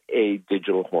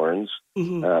 Digital horns.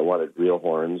 I wanted real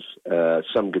horns.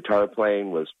 Some guitar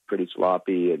playing was pretty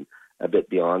sloppy and a bit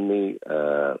beyond me,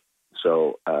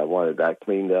 so I wanted that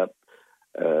cleaned up.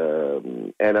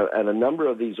 And a number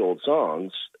of these old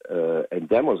songs and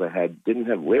demos I had didn't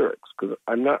have lyrics, because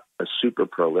I'm not a super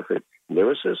prolific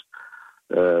lyricist.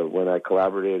 When I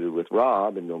collaborated with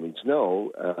Rob in No Means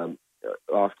No,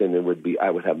 often I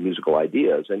would have musical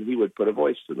ideas, and he would put a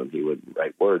voice to them. He would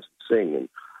write words and sing,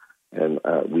 and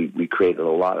we created a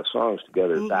lot of songs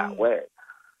together that way.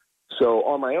 So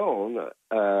on my own,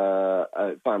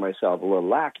 I find myself a little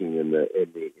lacking in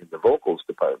the vocals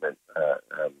department,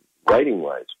 writing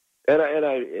wise, and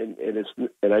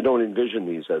I don't envision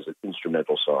these as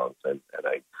instrumental songs. And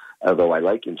although I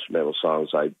like instrumental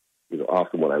songs,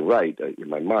 often when I write in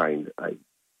my mind, I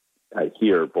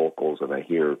hear vocals and I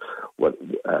hear what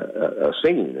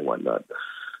singing and whatnot.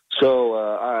 So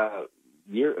a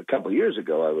couple of years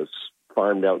ago, I was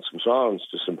farmed out some songs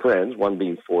to some friends. One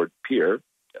being Ford Peer,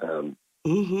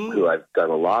 who I've done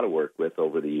a lot of work with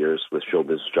over the years with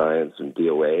Showbiz Giants and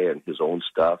DOA and his own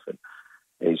stuff, and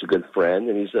he's a good friend,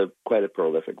 and he's quite a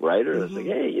prolific writer. And I was like,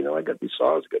 hey, I got these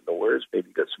songs, got no words,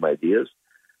 maybe got some ideas.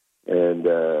 And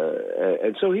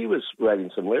so he was writing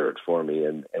some lyrics for me,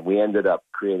 and we ended up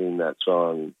creating that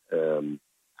song,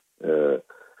 That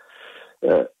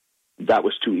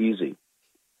Was Too Easy,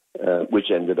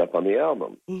 which ended up on the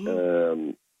album.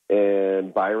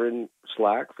 And Byron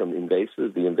Slack from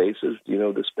Invasive, The Invasives, do you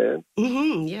know this band?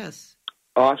 Yes.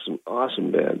 Awesome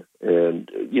band.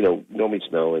 And, No Means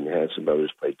No and Hanson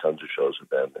Brothers played tons of shows with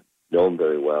them and know him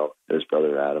very well. His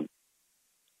brother Adam.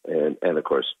 And of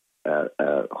course,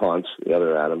 Hans, the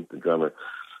other Adam, the drummer.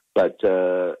 But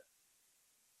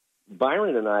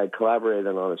Byron and I collaborated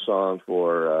on a song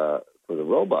for the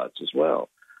Robots as well.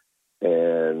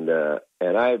 And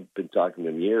I've been talking to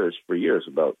him for years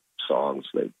about songs.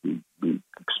 Like we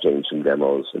exchanged some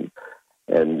demos,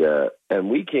 and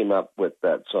we came up with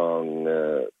that song,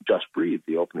 Just Breathe,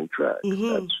 the opening track.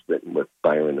 That's written with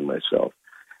Byron and myself.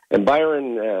 And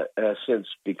Byron has since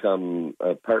become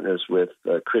partners with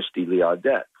Christy Lee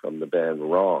Audette from the band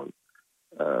Wrong,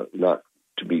 not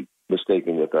to be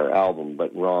mistaken with our album,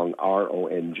 but Wrong,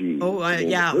 R-O-N-G. Oh,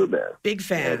 yeah, big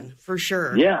fan, for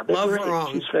sure. Yeah, love great.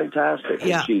 Wrong. She's fantastic.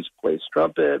 Yeah. And she plays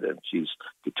trumpet, and she's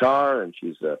guitar, and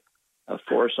she's a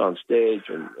force on stage,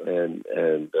 and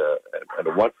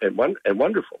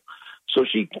wonderful. So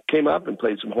she came up and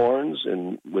played some horns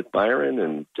and with Byron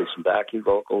and did some backing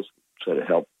vocals, sort of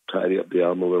helped tidy up the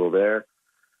album a little there.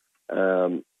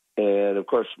 And of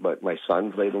course, my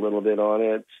son played a little bit on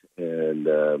it,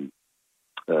 and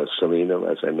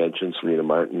Selena, as I mentioned, Selena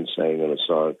Martin sang on a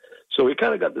song. So we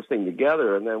kind of got this thing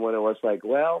together, and then when it was like,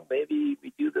 well, maybe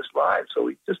we do this live, so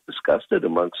we just discussed it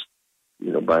amongst,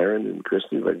 Byron and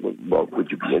Christy, like, well,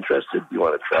 would you be interested? Do you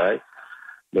want to try?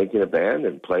 making a band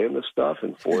and playing the stuff,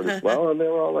 and Ford as well. And they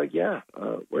were all like, "Yeah,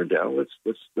 we're down.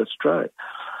 Let's try it."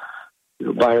 You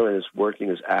know, Byron is working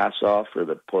his ass off for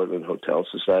the Portland Hotel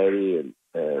Society, and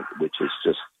which is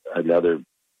just another,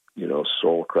 you know,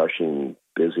 soul crushing,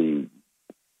 busy,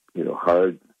 you know,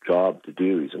 hard job to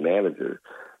do. He's a manager,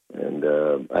 and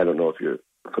I don't know if you're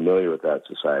familiar with that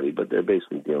society, but they're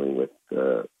basically dealing with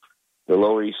the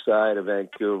Lower East Side of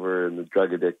Vancouver and the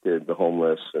drug addicted, the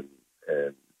homeless,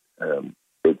 and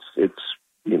it's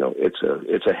you know,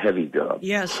 it's a heavy job.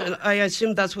 Yes, and I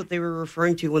assumed that's what they were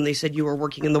referring to when they said you were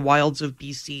working in the wilds of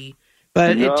BC.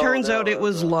 But it turns out it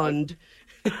was Lund.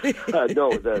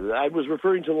 No, I was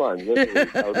referring to Lund, literally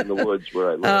out in the woods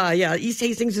where I live. Yeah, East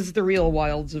Hastings is the real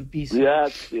wilds of BC. Yeah,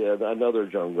 another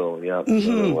jungle,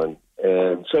 another one.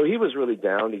 And so he was really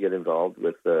down to get involved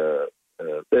with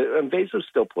Invasive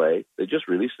still play. They just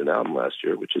released an album last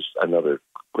year, which is another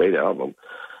great album.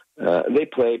 And they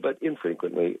play, but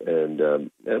infrequently.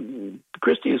 And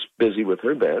Christy is busy with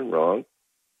her band, Wrong,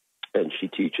 and she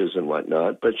teaches and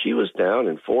whatnot. But she was down,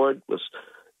 and Ford was,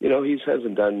 you know, he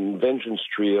hasn't done Vengeance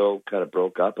Trio, kind of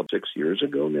broke up 6 years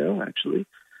ago now, actually.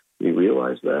 We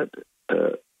realized that.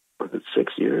 Was it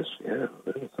 6 years? Yeah,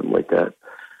 something like that.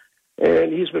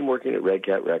 And he's been working at Red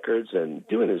Cat Records and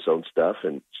doing his own stuff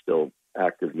and still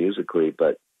active musically.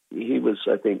 But he was,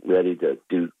 I think, ready to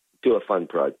do a fun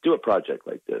project, do a project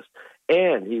like this.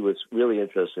 And he was really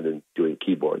interested in doing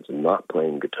keyboards and not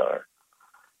playing guitar.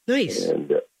 Nice.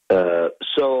 And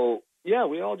so, yeah,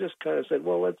 we all just kind of said,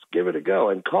 well, let's give it a go.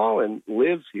 And Colin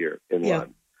lives here in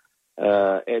London.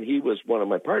 And he was one of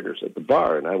my partners at the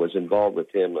bar, and I was involved with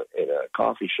him in a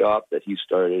coffee shop that he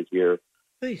started here.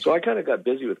 Nice. So I kind of got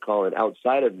busy with Colin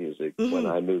outside of music when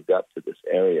I moved up to this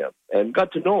area and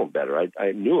got to know him better.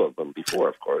 I knew of him before,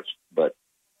 of course, but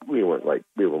we were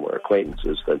more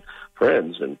acquaintances than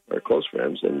friends and or close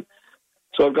friends. And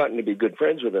so I've gotten to be good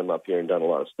friends with him up here and done a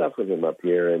lot of stuff with him up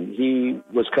here. And he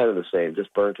was kind of the same,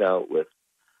 just burnt out with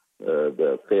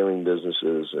the failing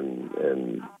businesses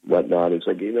and whatnot. It's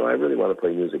like, you know, I really want to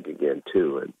play music again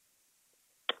too. And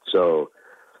so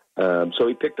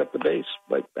he picked up the bass,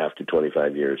 like after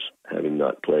 25 years, having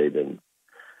not played and,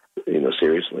 you know,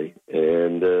 seriously.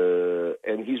 And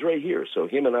he's right here. So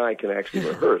him and I can actually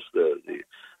rehearse. The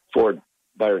Ford,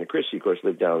 Byron, and Christy, of course,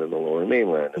 live down in the Lower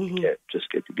Mainland, and we can't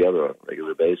just get together on a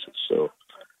regular basis. So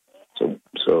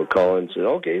Colin said,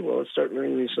 okay, well, let's start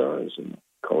learning these songs. And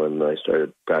Colin and I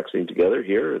started practicing together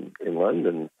here in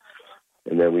London.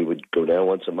 And then we would go down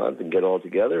once a month and get all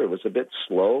together. It was a bit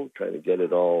slow trying to get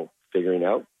it all, figuring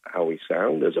out how we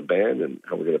sound as a band and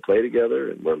how we're going to play together.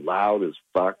 And we're loud as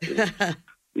fuck. And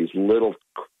these little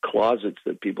closets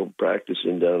that people practice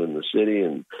in down in the city.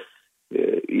 And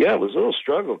it was a little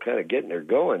struggle kind of getting her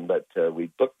going. But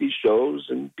we booked these shows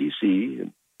in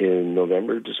BC in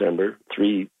November, December,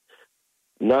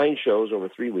 9 shows over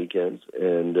 3 weekends.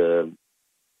 And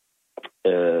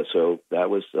so that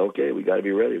was, okay, we got to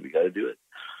be ready. We got to do it.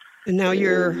 And now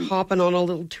you're hopping on a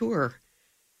little tour.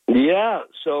 Yeah.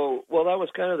 So, well, that was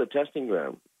kind of the testing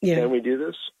ground. Yeah. Can we do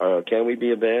this? Can we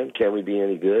be a band? Can we be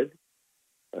any good?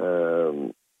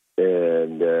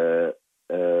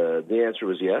 The answer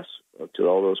was yes to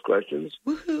all those questions.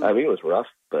 Woo-hoo. I mean, it was rough,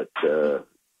 but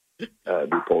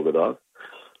we pulled it off.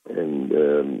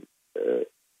 And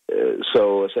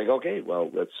so it's like, okay, well,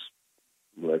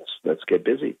 let's get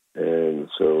busy. And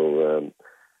so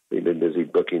we've been busy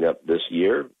booking up this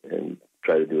year and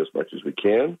try to do as much as we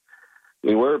can.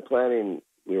 We were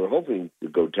hoping to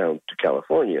go down to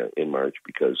California in March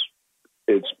because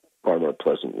it's far more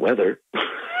pleasant weather.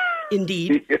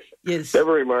 Indeed. Yes.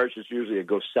 February, March is usually a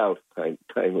go south time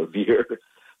of year.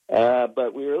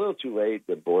 But we were a little too late.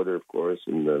 The border, of course,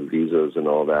 and the visas and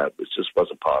all that. It just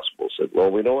wasn't possible. Said,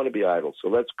 well, we don't want to be idle, so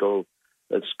let's go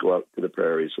out to the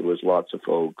prairies. So there was lots of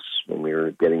folks when we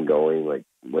were getting going, like,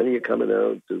 when are you coming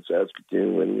out to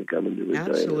Saskatoon? When are you coming to Regina?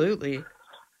 Absolutely.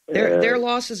 Their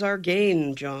loss is our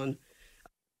gain, John.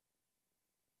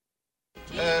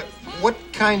 What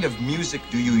kind of music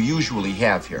do you usually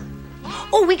have here?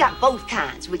 Oh, we got both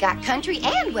kinds. We got country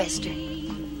and western.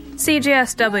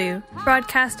 CJSW,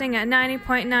 broadcasting at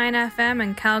 90.9 FM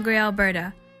in Calgary,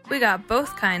 Alberta. We got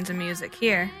both kinds of music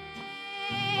here.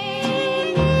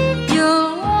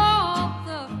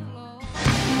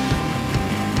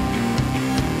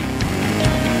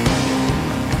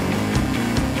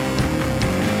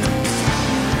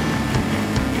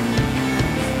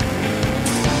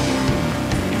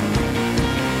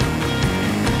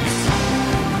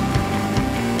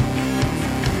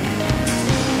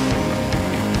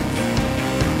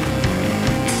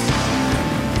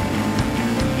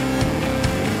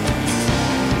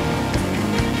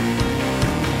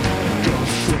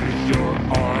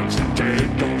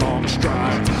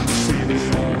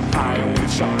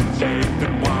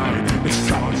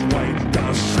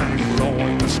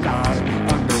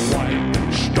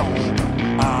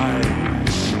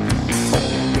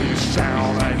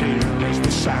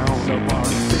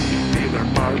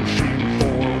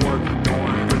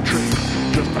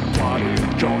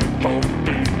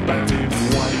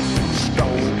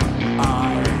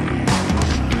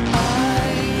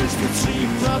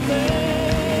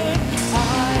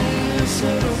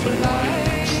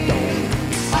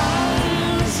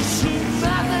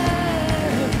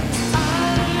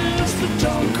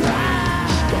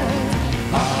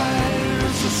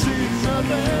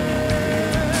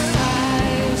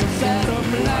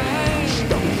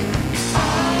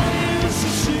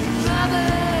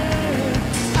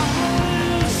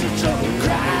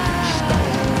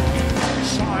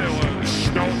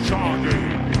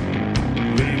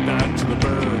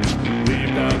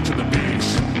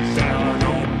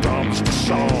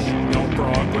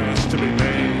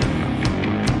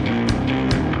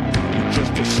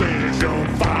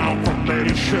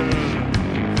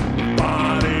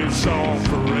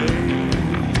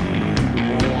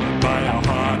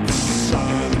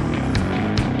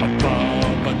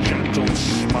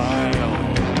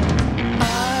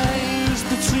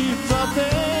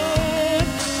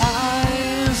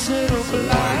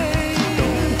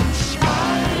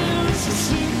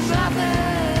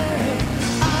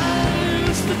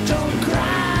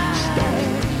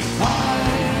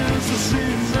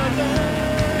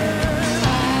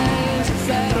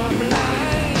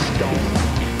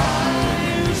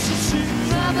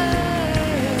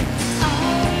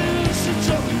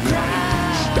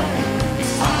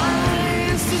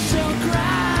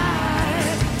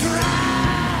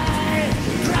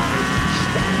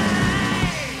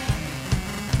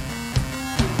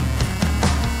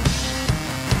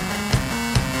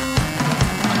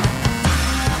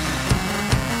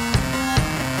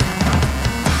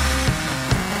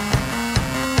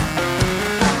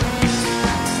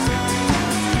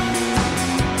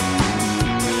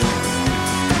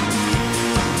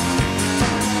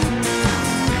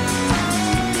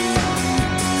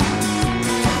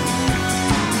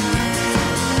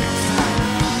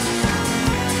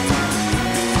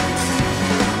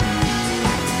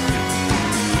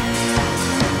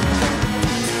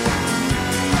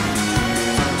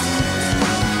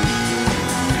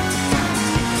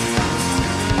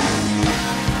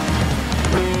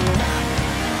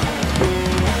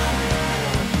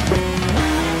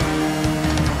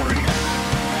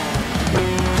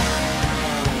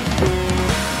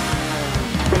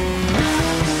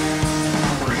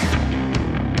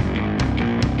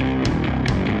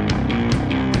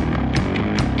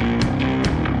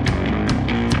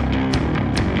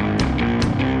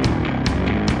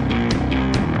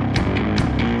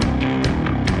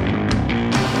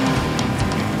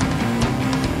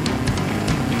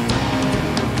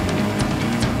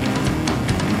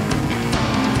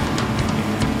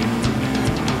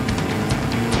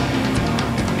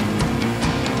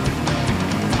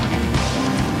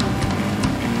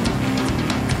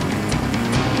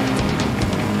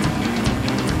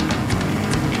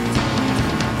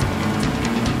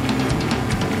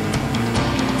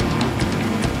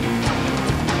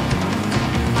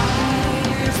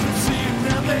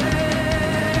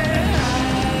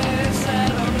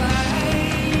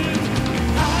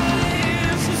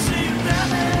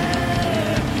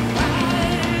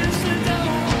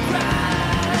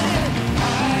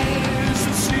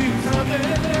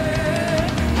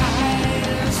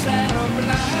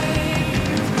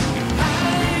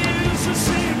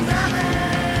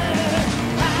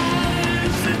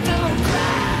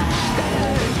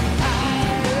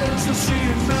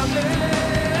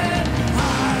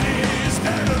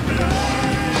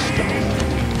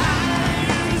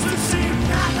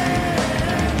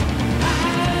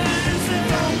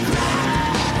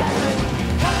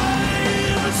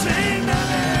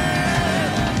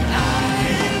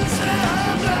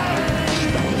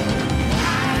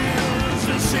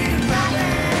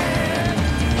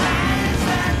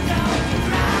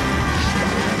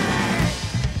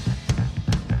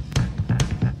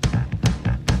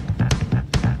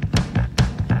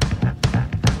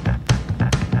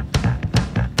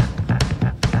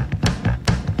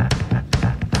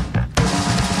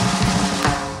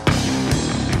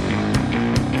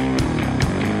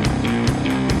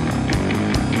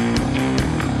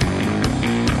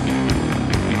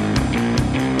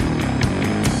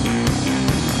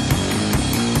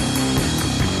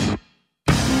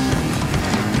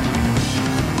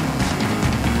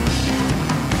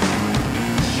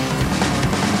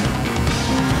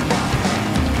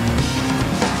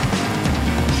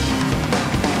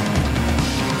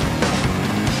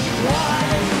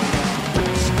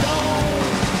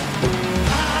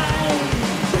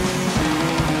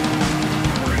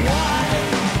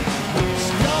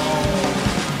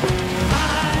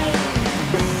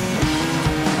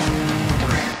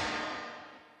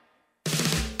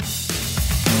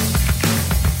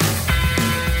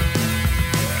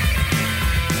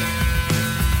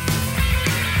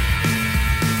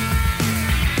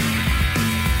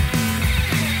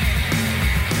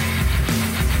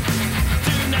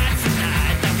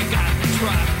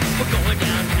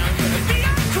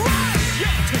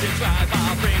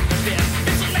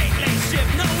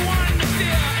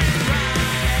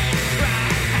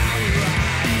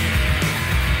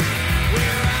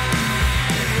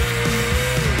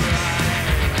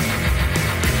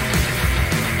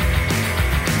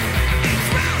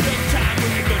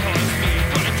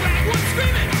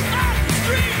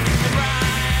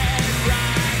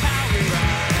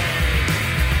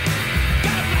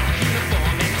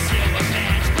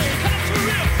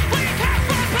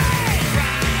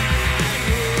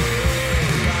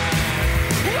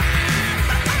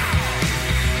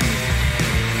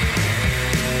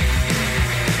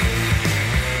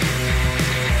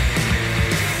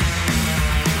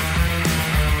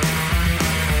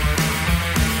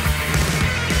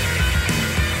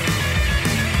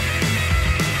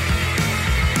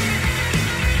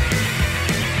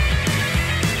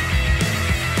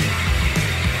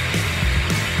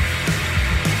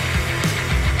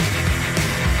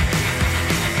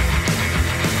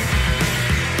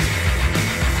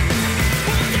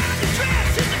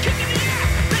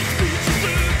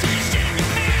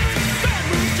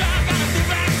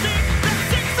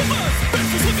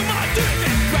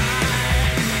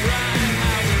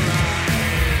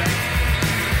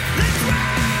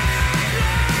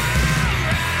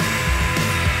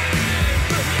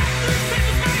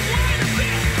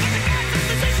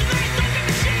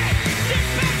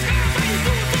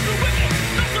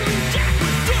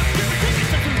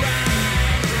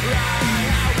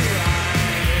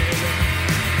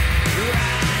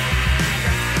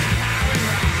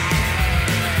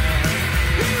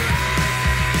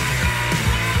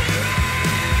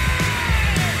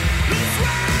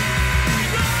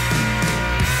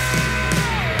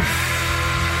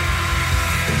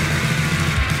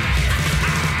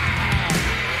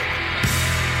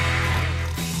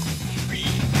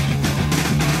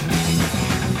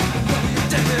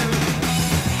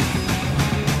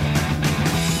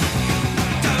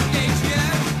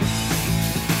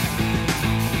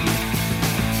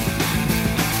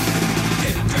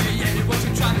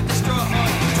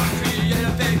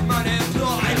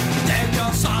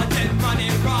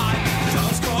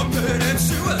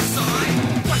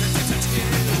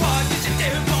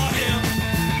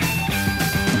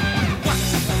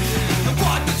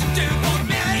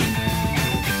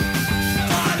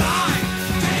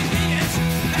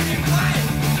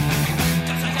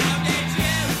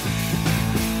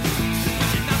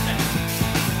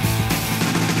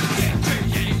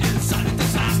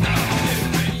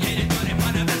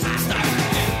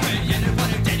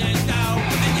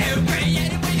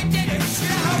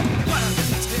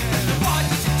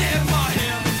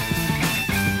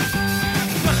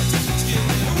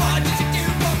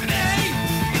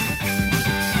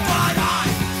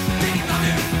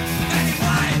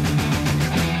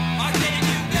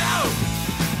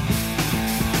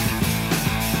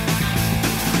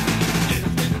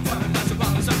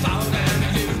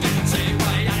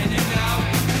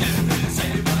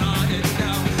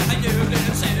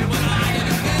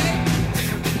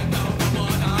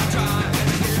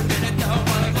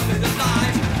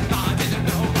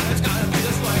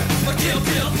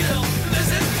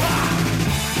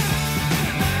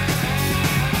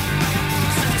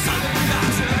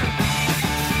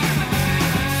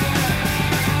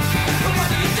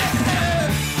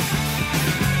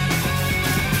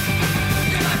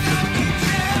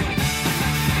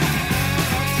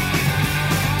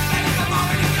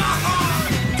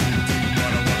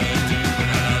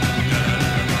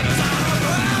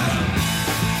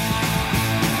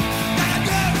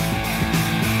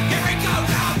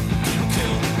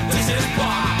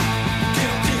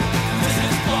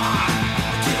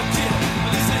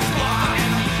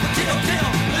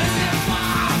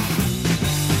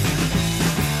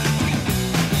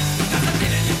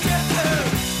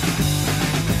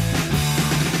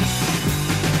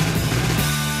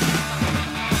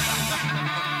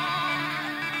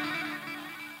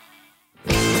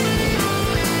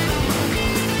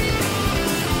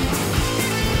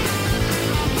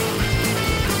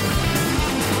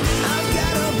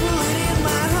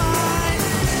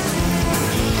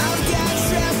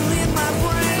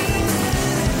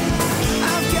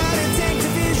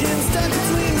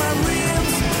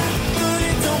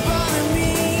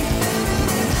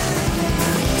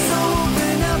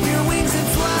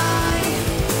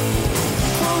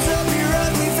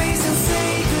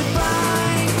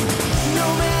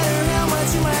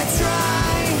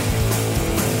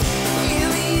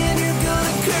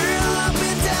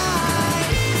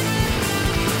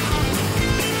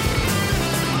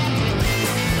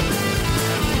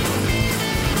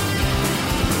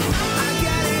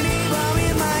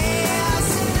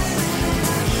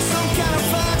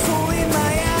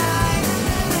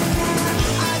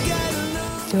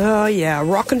 Oh, yeah,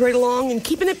 rocking right along and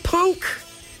keeping it punk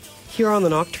here on the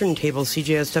Nocturntable,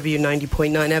 CJSW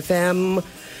 90.9 FM.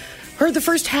 Heard the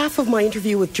first half of my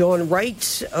interview with John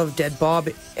Wright of Dead Bob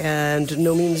and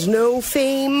No Means No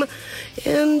fame.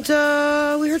 And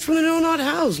we heard from the No Not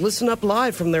Hows, Listen Up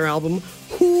Live from their album,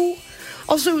 Who?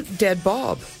 Also, Dead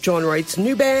Bob, John Wright's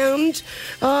new band,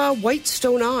 White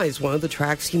Stone Eyes, one of the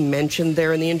tracks he mentioned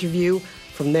there in the interview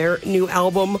from their new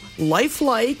album,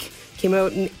 Lifelike. Came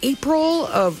out in April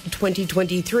of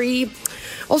 2023.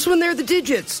 Also in there, The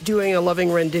Digits, doing a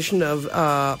loving rendition of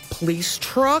Police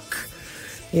Truck.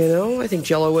 You know, I think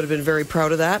Jello would have been very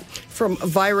proud of that. From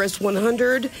Virus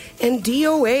 100 and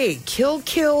DOA, Kill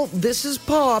Kill, This Is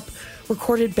Pop,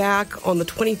 recorded back on the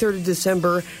 23rd of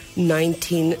December,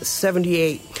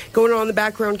 1978. Going on in the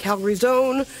background, Calgary's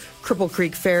own, Cripple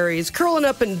Creek Ferries, Curling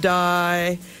Up and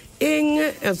Die, Ing,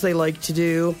 as they like to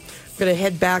do. I'm going to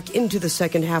head back into the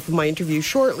second half of my interview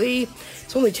shortly.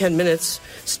 It's only 10 minutes.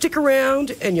 Stick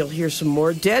around and you'll hear some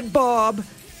more Dead Bob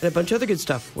and a bunch of other good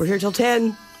stuff. We're here till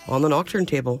 10 on the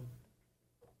Nocturntable.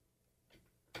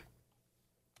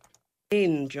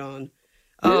 John.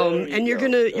 And you're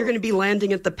gonna be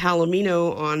landing at the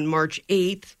Palomino on March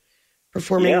 8th,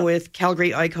 performing with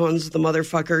Calgary icons, the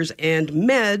Motherfuckers, and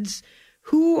Meds.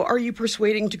 Who are you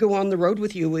persuading to go on the road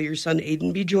with you? Will your son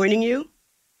Aiden be joining you?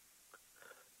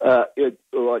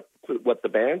 What the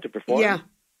band to perform? Yeah.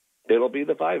 It'll be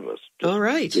the five of us. All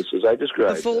right. Just as I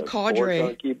described. The full cadre.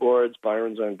 Ford's on keyboards,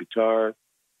 Byron's on guitar.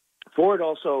 Ford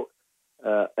also,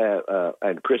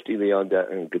 and Christy Leon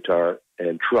on guitar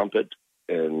and trumpet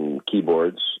and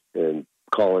keyboards, and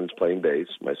Collins playing bass,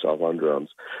 myself on drums.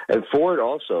 And Ford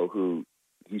also, who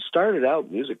he started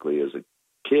out musically as a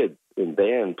kid in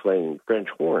band playing French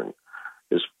horn.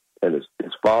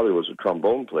 His father was a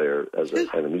trombone player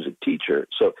and a music teacher.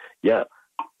 So, yeah.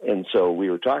 And so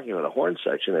we were talking about a horn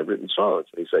section. I've written songs.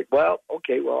 And he's like, well,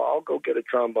 okay, I'll go get a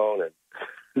trombone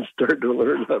and start to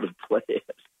learn how to play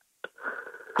it.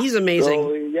 He's amazing.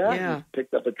 So, he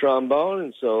picked up a trombone.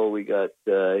 And so we got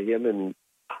him and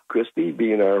Christy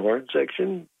being our horn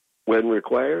section when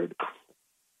required.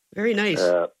 Very nice.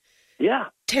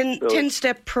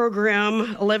 10-step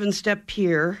program, 11-step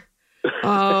peer.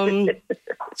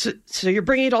 So you're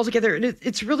bringing it all together, and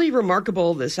it's really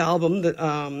remarkable. This album that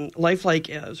Lifelike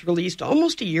was released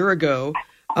almost a year ago,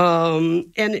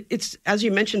 and it's, as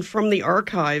you mentioned, from the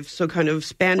archive, so kind of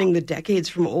spanning the decades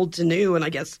from old to new. And I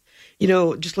guess,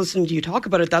 just listening to you talk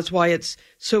about it, that's why it's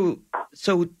so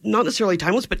not necessarily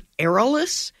timeless, but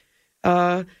eraless.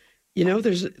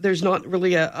 There's not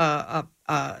really a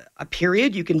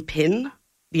period you can pin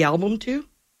the album to.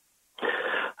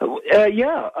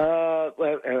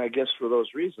 And I guess for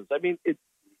those reasons, I mean,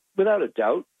 without a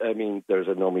doubt, I mean, there's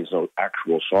a No Means No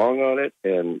actual song on it,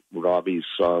 and Robbie's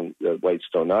song, White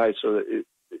Stone Eyes, so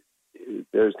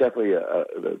there's definitely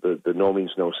the No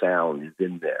Means No sound is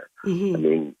in there. Mm-hmm. I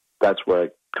mean, that's where I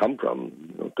come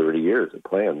from, 30 years of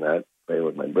playing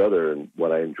with my brother, and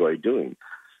what I enjoy doing.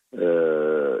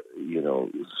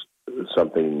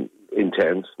 Something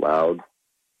intense, loud,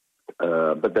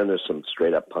 but then there's some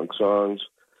straight up punk songs.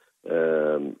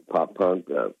 Pop punk,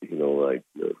 like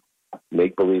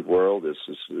Make Believe World is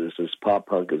as pop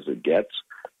punk as it gets.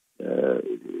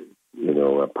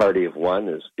 A Party of One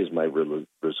is my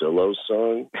Brazillos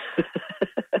song.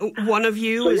 One of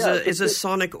You is a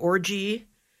sonic orgy.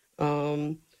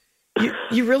 You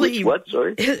really what?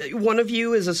 Sorry, One of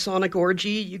You is a sonic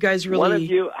orgy. You guys really. One of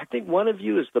You. I think One of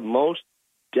You is the most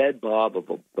Dead Bob of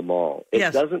them all.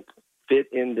 It doesn't fit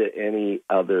into any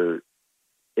other.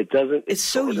 It doesn't. It's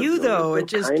so you though.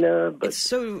 It's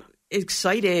so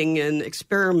exciting and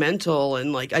experimental,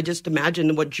 and I just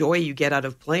imagine what joy you get out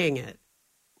of playing it.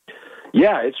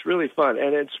 Yeah, it's really fun,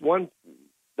 and it's one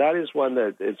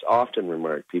that it's often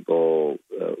remarked. People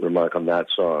remark on that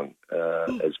song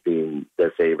as being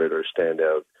their favorite or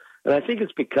standout, and I think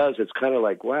it's because it's kind of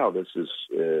like, wow, this is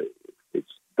it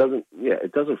doesn't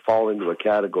fall into a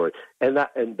category, and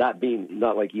that being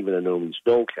not like even a No Means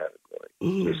No category.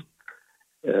 Mm.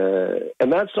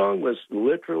 And that song was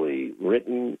literally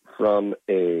written from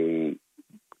a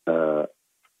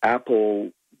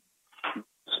Apple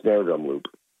snare drum loop.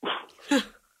 So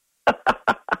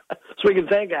we can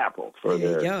thank Apple for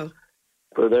their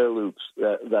loops.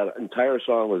 That entire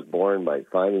song was born by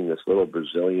finding this little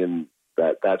Brazilian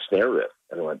that snare riff,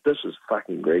 and I went, "This is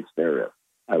fucking great snare riff.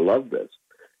 I love this,"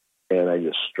 and I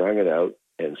just strung it out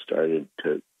and started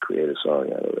to create a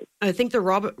song out of it. I think the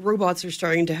robots are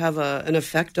starting to have an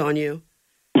effect on you.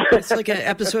 It's like an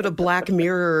episode of Black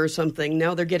Mirror or something.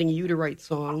 Now they're getting you to write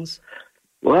songs.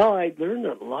 Well, I learned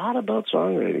a lot about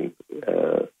songwriting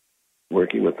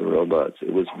working with the robots.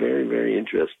 It was very, very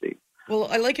interesting. Well,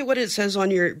 I like it what it says on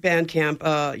your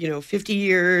Bandcamp. 50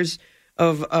 years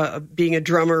of being a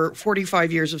drummer,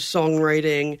 45 years of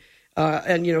songwriting,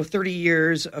 and 30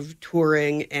 years of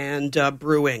touring and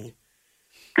brewing.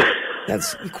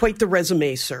 That's quite the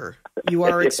resume, sir. You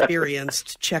are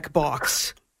experienced. Check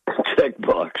box. Check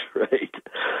box, right?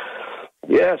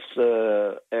 Yes,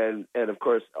 and of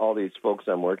course, all these folks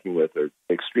I'm working with are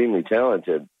extremely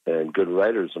talented and good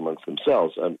writers amongst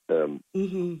themselves.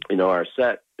 Our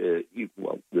set,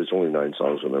 there's only 9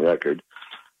 songs on the record,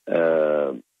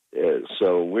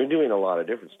 so we're doing a lot of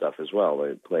different stuff as well.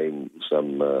 We're playing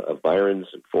some of Byron's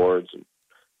and Ford's and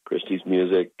Christie's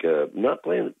music. Not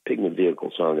playing the Pigment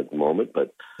Vehicle song at the moment,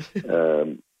 but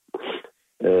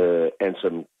and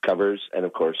some covers, and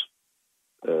of course,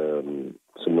 some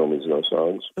No Means No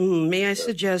songs. May I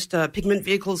suggest Pigment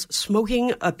Vehicle's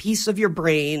Smoking a Piece of Your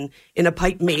Brain in a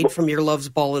Pipe Made from Your Love's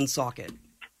Ball and Socket?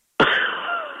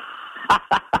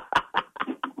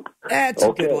 That's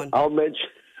a good one. I'll mention...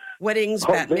 Weddings,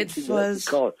 bat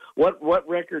mitzvahs. What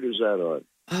record is that on?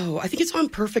 Oh, I think it's on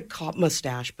Perfect Cop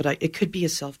Mustache, but it could be a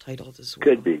self-titled as well.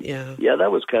 Could be. Yeah. Yeah,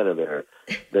 that was kind of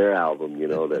their album,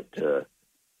 that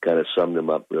kind of summed them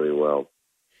up really well.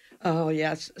 Oh,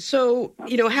 yes. So,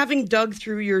 having dug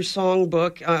through your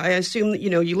songbook, I assume that,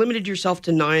 you limited yourself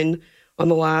to 9 on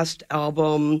the last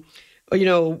album. What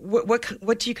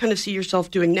do you kind of see yourself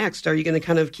doing next? Are you going to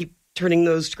kind of keep turning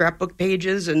those scrapbook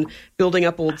pages and building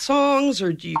up old songs,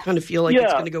 or do you kind of feel like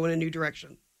it's going to go in a new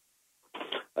direction?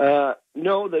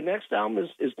 No, the next album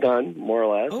is done, more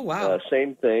or less. Oh, wow.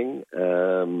 Same thing,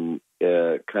 kind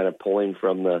of pulling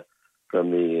from the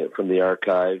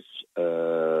archives.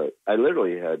 I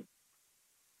literally had...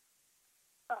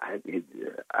 I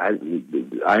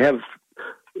have,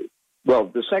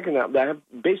 the second album, I have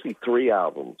basically 3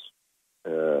 albums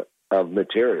of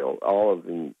material, all of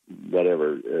them,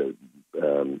 whatever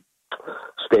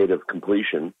state of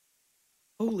completion.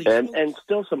 Holy and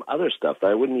still some other stuff that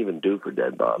I wouldn't even do for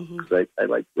Dead Bob, because I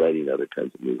like writing other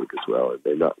kinds of music as well, and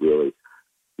they're not really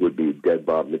would be Dead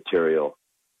Bob material.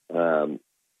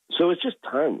 So it's just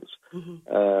tons.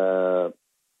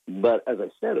 But as I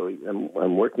said,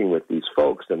 I'm working with these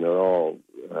folks, and they're all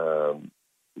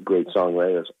great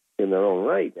songwriters in their own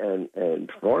right, and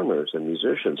performers and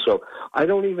musicians. So I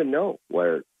don't even know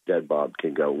where Dead Bob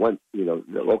can go.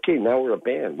 Okay, now we're a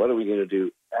band. What are we going to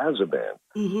do as a band?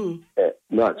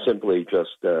 Not simply just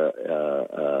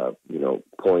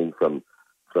pulling from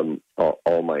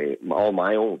all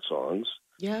my old songs.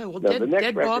 Yeah, well, now,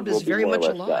 Dead Bob is very much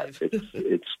alive. This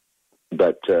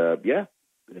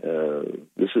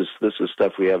is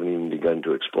stuff we haven't even begun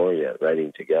to explore yet.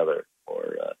 Writing together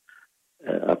or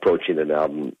approaching an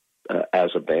album as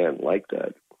a band like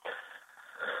that.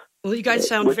 Well, you guys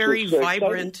sound very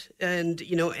vibrant and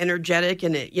energetic,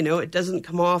 and it doesn't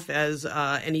come off as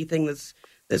anything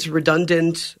that's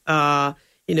redundant.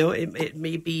 It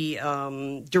may be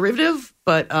derivative,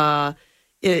 but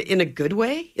in a good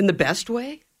way, in the best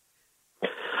way.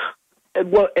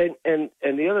 And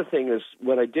the other thing is,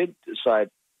 when I did decide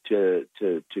to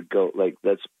go,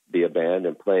 let's be a band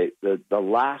and play, the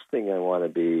last thing I want to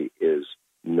be is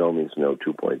No Means No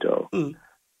 2.0.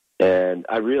 And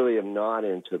I really am not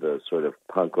into the sort of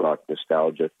punk rock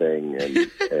nostalgia thing.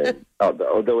 And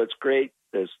although it's great,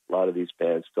 there's a lot of these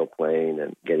bands still playing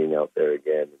and getting out there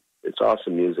again. It's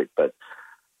awesome music, but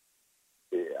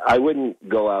I wouldn't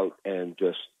go out and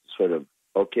just sort of,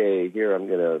 okay, here I'm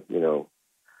going to,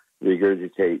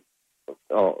 regurgitate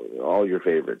all your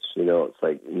favorites. It's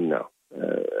like, no.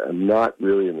 I'm not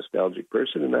really a nostalgic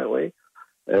person in that way.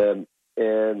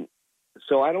 And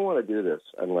so I don't want to do this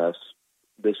unless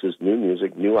this is new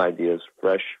music, new ideas,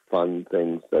 fresh, fun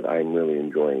things that I'm really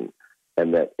enjoying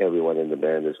and that everyone in the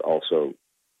band is also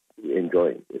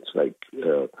enjoying. It's like,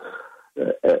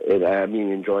 and I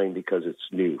mean enjoying because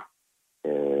it's new.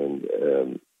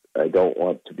 And I don't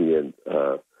want to be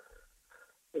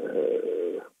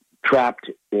trapped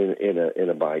in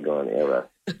a bygone era.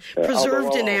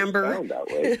 Preserved in amber. That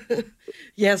way.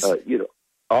 Yes.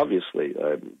 Obviously,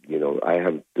 I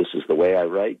have. This is the way I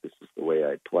write. This is the way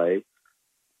I play.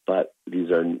 But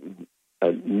these are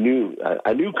a new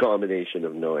combination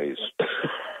of noise.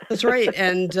 That's right,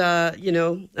 and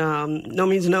No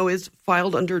Means No is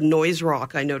filed under noise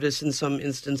rock. I noticed in some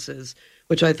instances,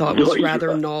 which I thought was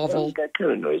rather novel. That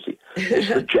kind of noisy. It's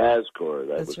the jazzcore.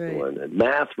 That's right. The one. And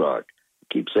math rock.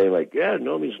 Keep saying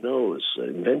No Means No is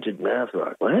invented math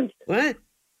rock. What? What?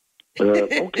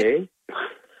 Okay.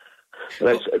 And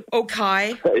I said,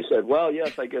 Kai. I said, well,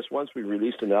 yes, I guess once we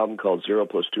released an album called 0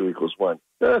 + 2 = 1.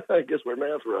 I guess we're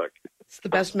math rock. It's the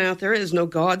best math there is. No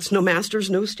gods, no masters,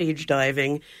 no stage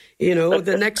diving. You know,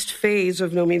 the next phase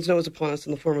of No Means No is upon us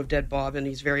in the form of Dead Bob, and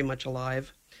he's very much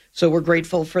alive. So we're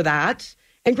grateful for that,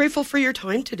 and grateful for your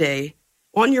time today,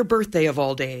 on your birthday of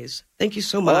all days. Thank you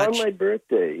so much. On my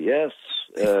birthday, yes.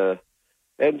 And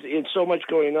it's so much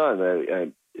going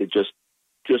on. It just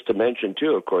to mention,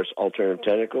 too, of course, Alternative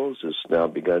Tentacles has now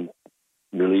begun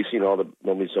releasing all the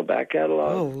No Means No back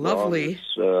catalog. Oh, lovely.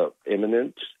 It's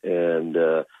imminent,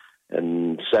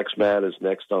 and Sex Mad is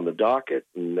next on the docket,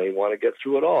 and they want to get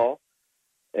through it all.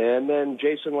 And then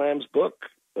Jason Lamb's book,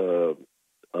 From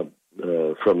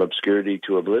Obscurity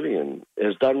to Oblivion,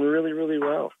 has done really, really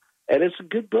well. And it's a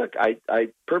good book. I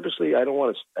purposely, I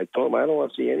told him I don't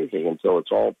want to see anything until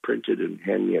it's all printed and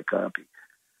hand me a copy.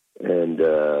 And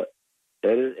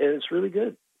it's really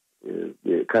good.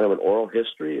 Kind of an oral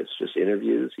history. It's just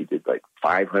interviews. He did like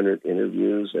 500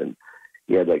 interviews, and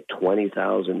he had like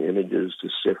 20,000 images to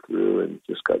sift through, and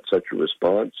just got such a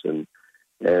response. And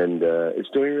it's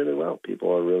doing really well.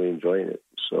 People are really enjoying it.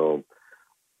 So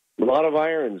a lot of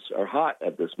irons are hot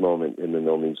at this moment in the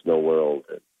No Means No world.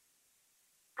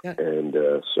 Yeah. And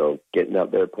so getting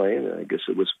out there playing, I guess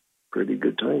it was pretty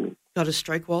good timing. Got to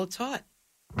strike while it's hot.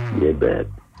 You bet.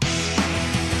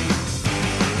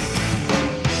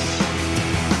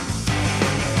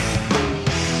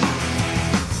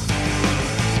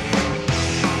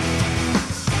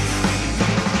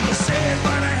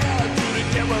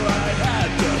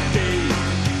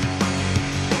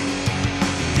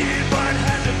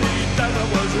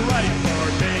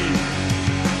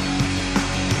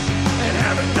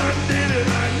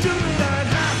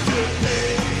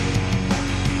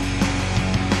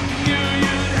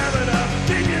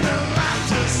 Big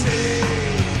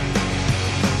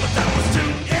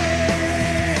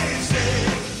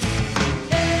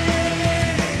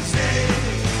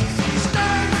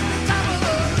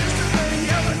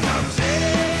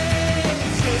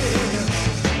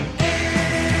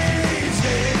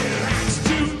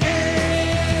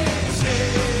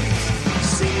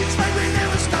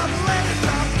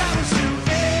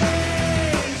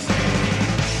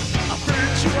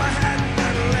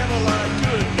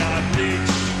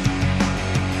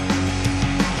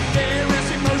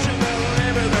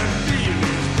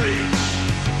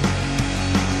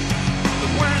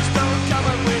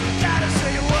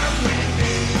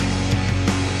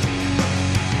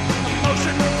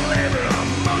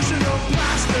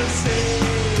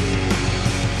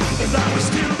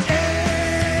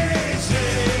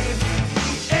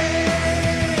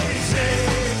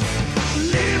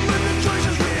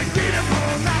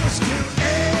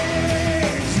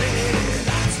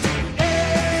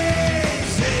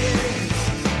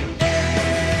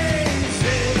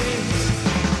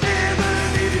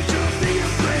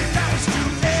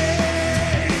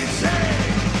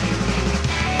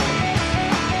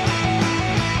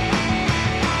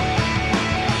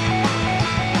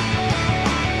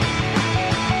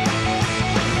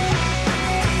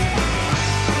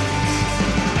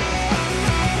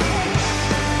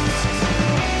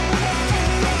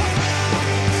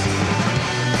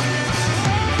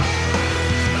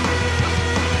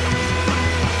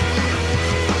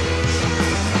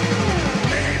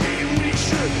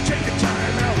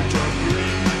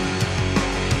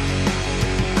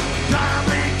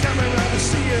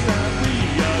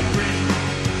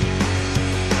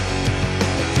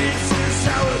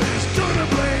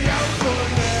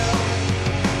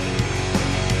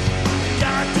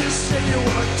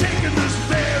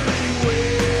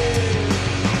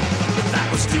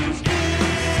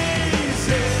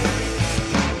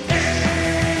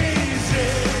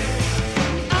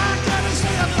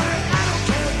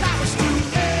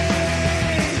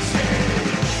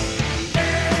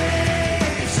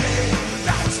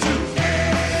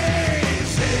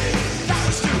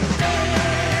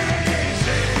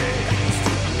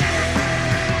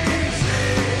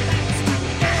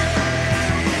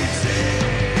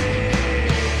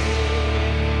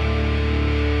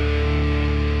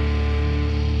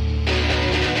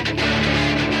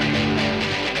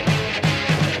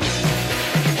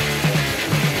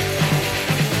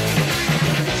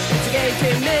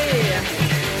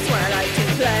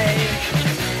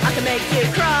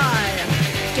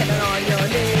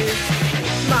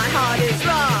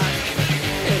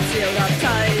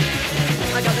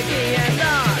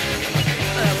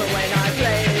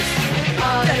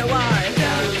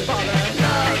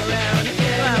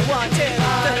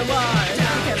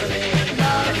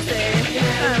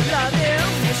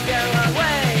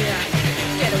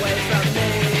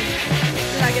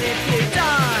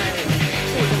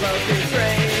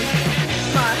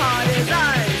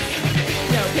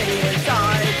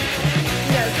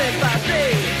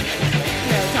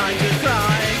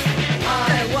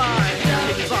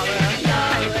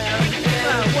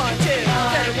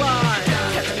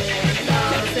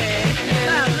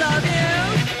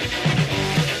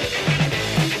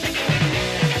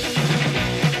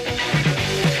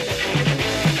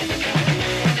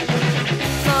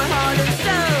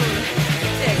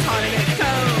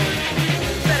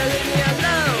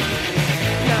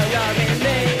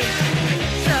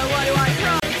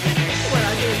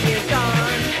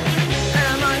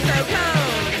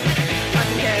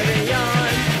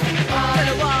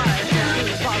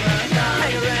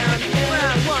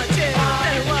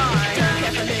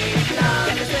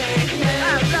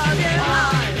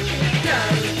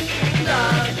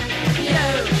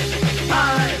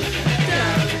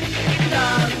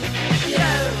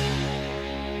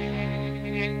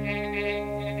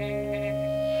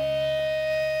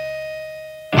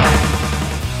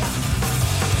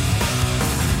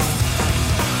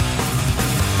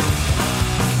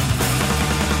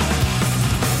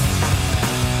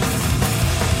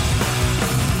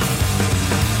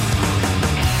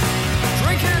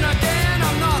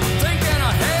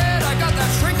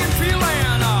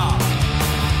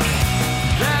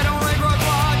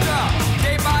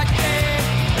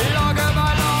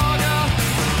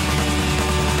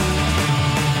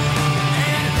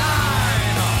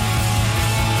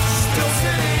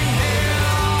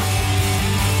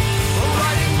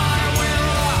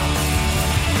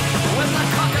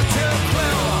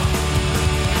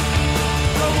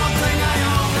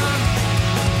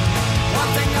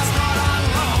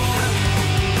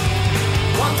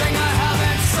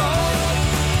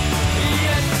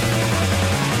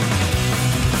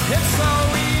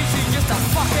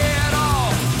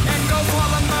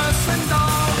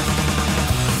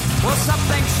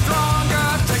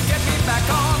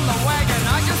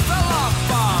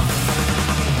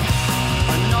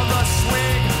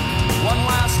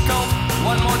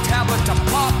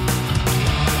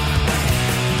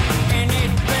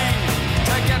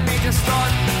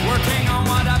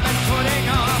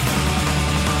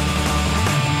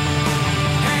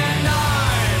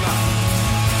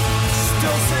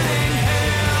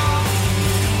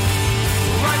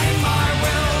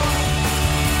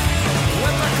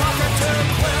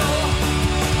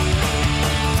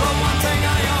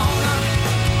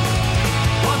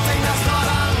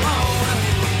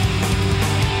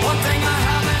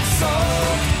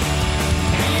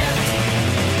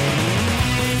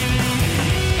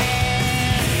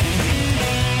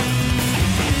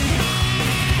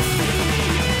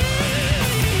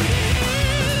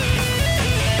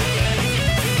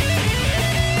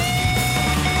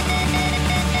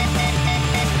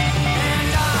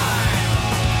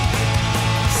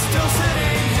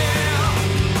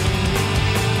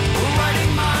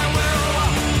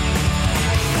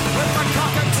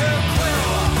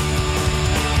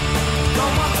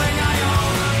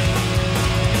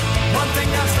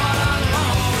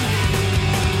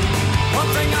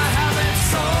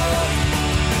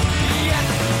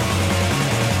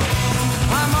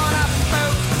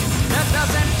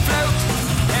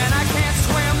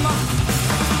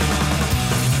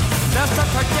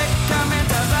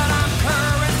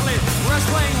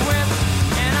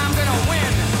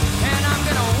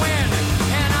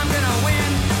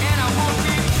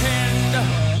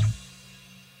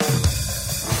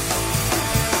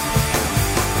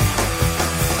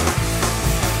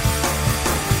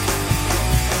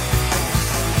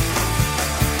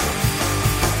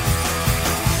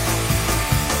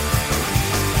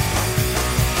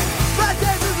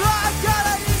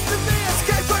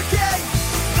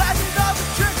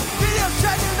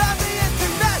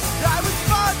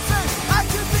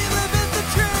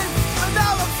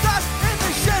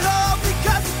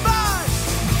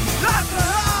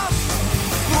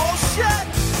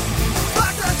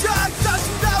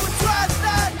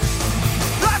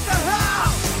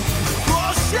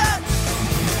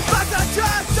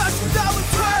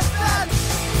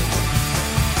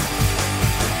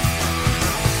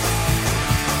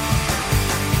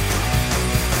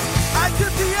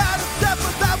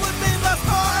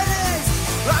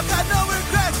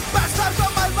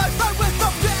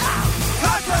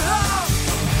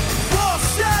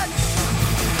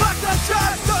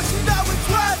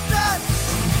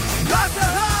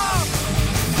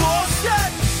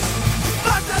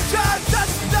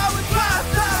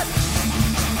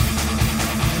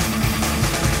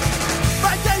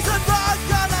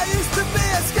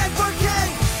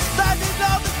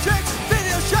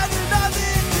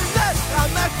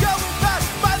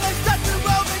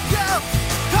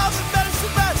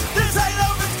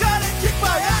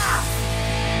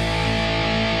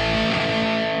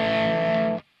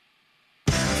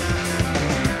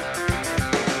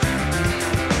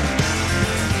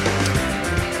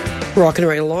Rocking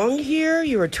right along here,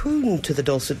 you are tuned to the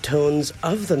dulcet tones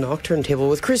of the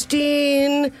Nocturntable with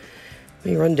Christine. Let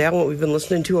me run down what we've been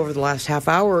listening to over the last half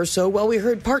hour or so. Well, we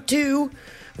heard part 2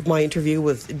 of my interview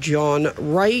with John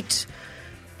Wright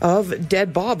of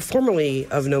Dead Bob, formerly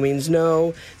of No Means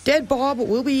No. Dead Bob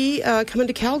will be coming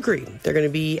to Calgary. They're going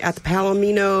to be at the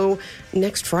Palomino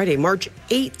next Friday, March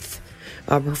 8th,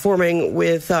 performing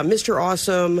with Mr.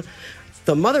 Awesome,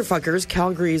 the Motherfuckers,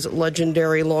 Calgary's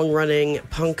legendary long-running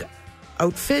punk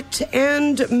outfit,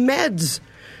 and Meds.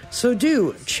 So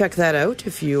do check that out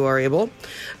if you are able.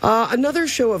 Another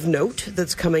show of note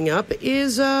that's coming up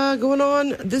is going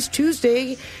on this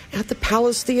Tuesday at the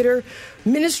Palace Theatre.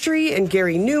 Ministry and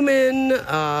Gary Newman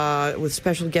with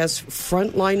special guest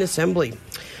Frontline Assembly.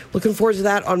 Looking forward to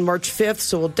that on March 5th,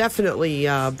 so we'll definitely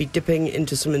be dipping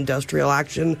into some industrial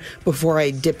action before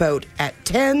I dip out at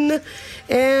 10.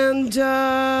 And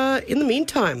in the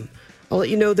meantime, I'll let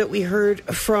you know that we heard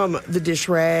from the Dish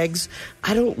Rags,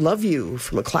 I Don't Love You,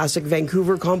 from a classic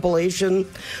Vancouver compilation.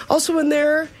 Also in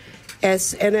there,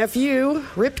 SNFU,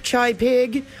 Rip Chai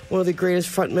Pig, one of the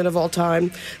greatest frontmen of all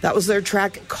time. That was their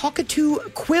track Cockatoo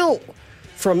Quill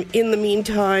from In the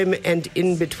Meantime and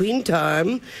In Between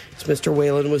Time, as Mr.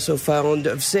 Whalen was so fond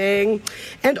of saying.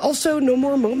 And also No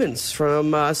More Moments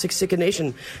from Sick Sick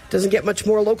Nation. Doesn't get much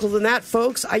more local than that,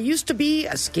 folks. I Used to Be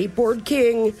a Skateboard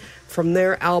King from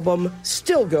their album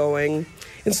Still Going.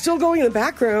 And still going in the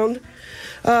background,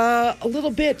 a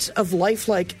little bit of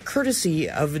lifelike courtesy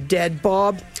of Dead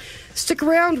Bob. Stick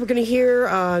around, we're going to hear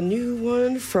a new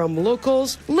one from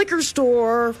Locals Liquor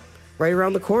Store right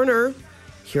around the corner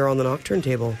here on the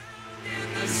Nocturntable.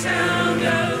 The sound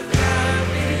of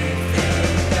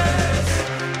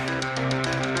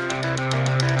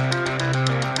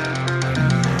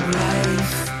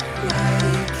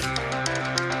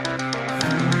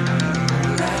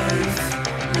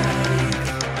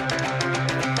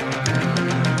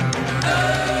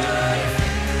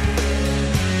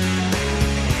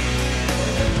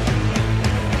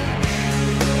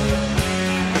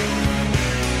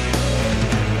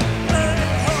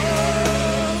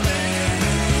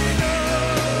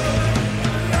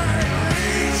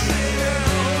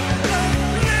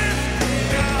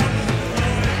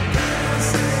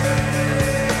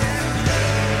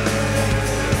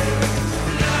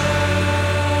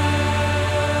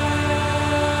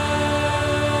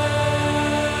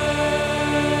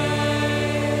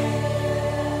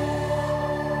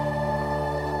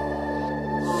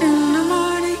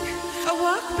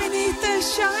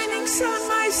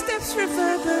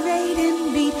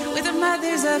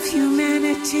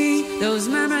Those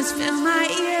murmurs fill my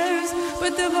ears,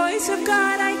 but the voice of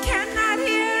God I cannot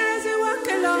hear as I walk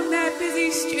along that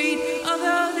busy street.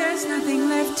 Although there's nothing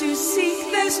left to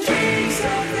seek, there's streams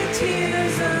of the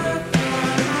tears of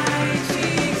my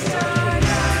cheeks.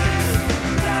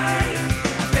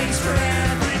 Thanks for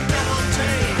every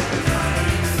penalty.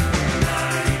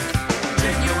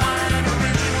 Genuine,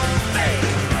 original, fake.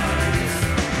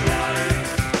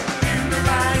 In the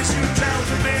lies you tell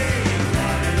to me.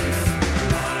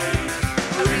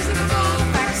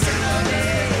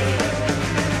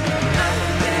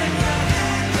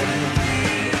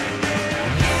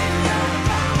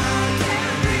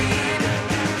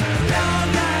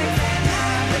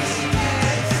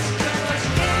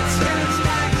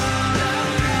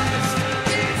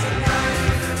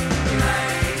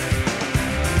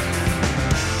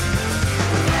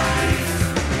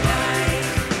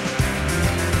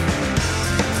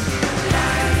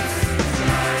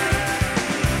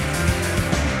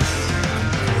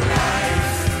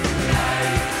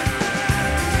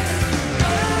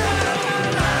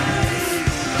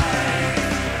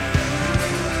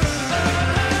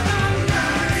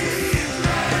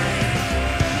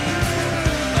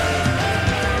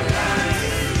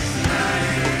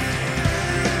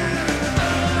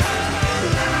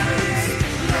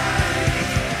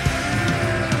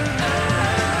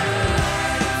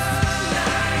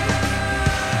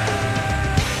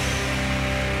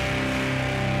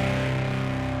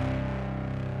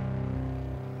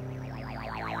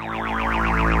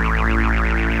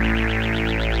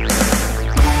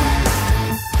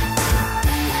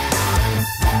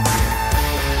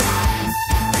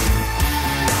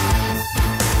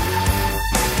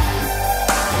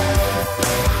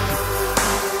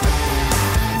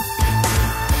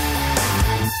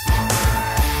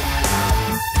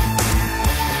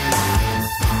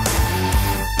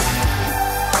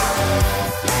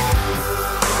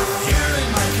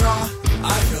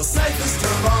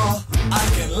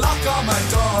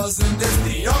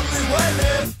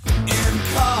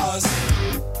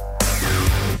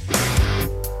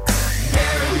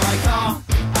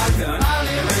 Gun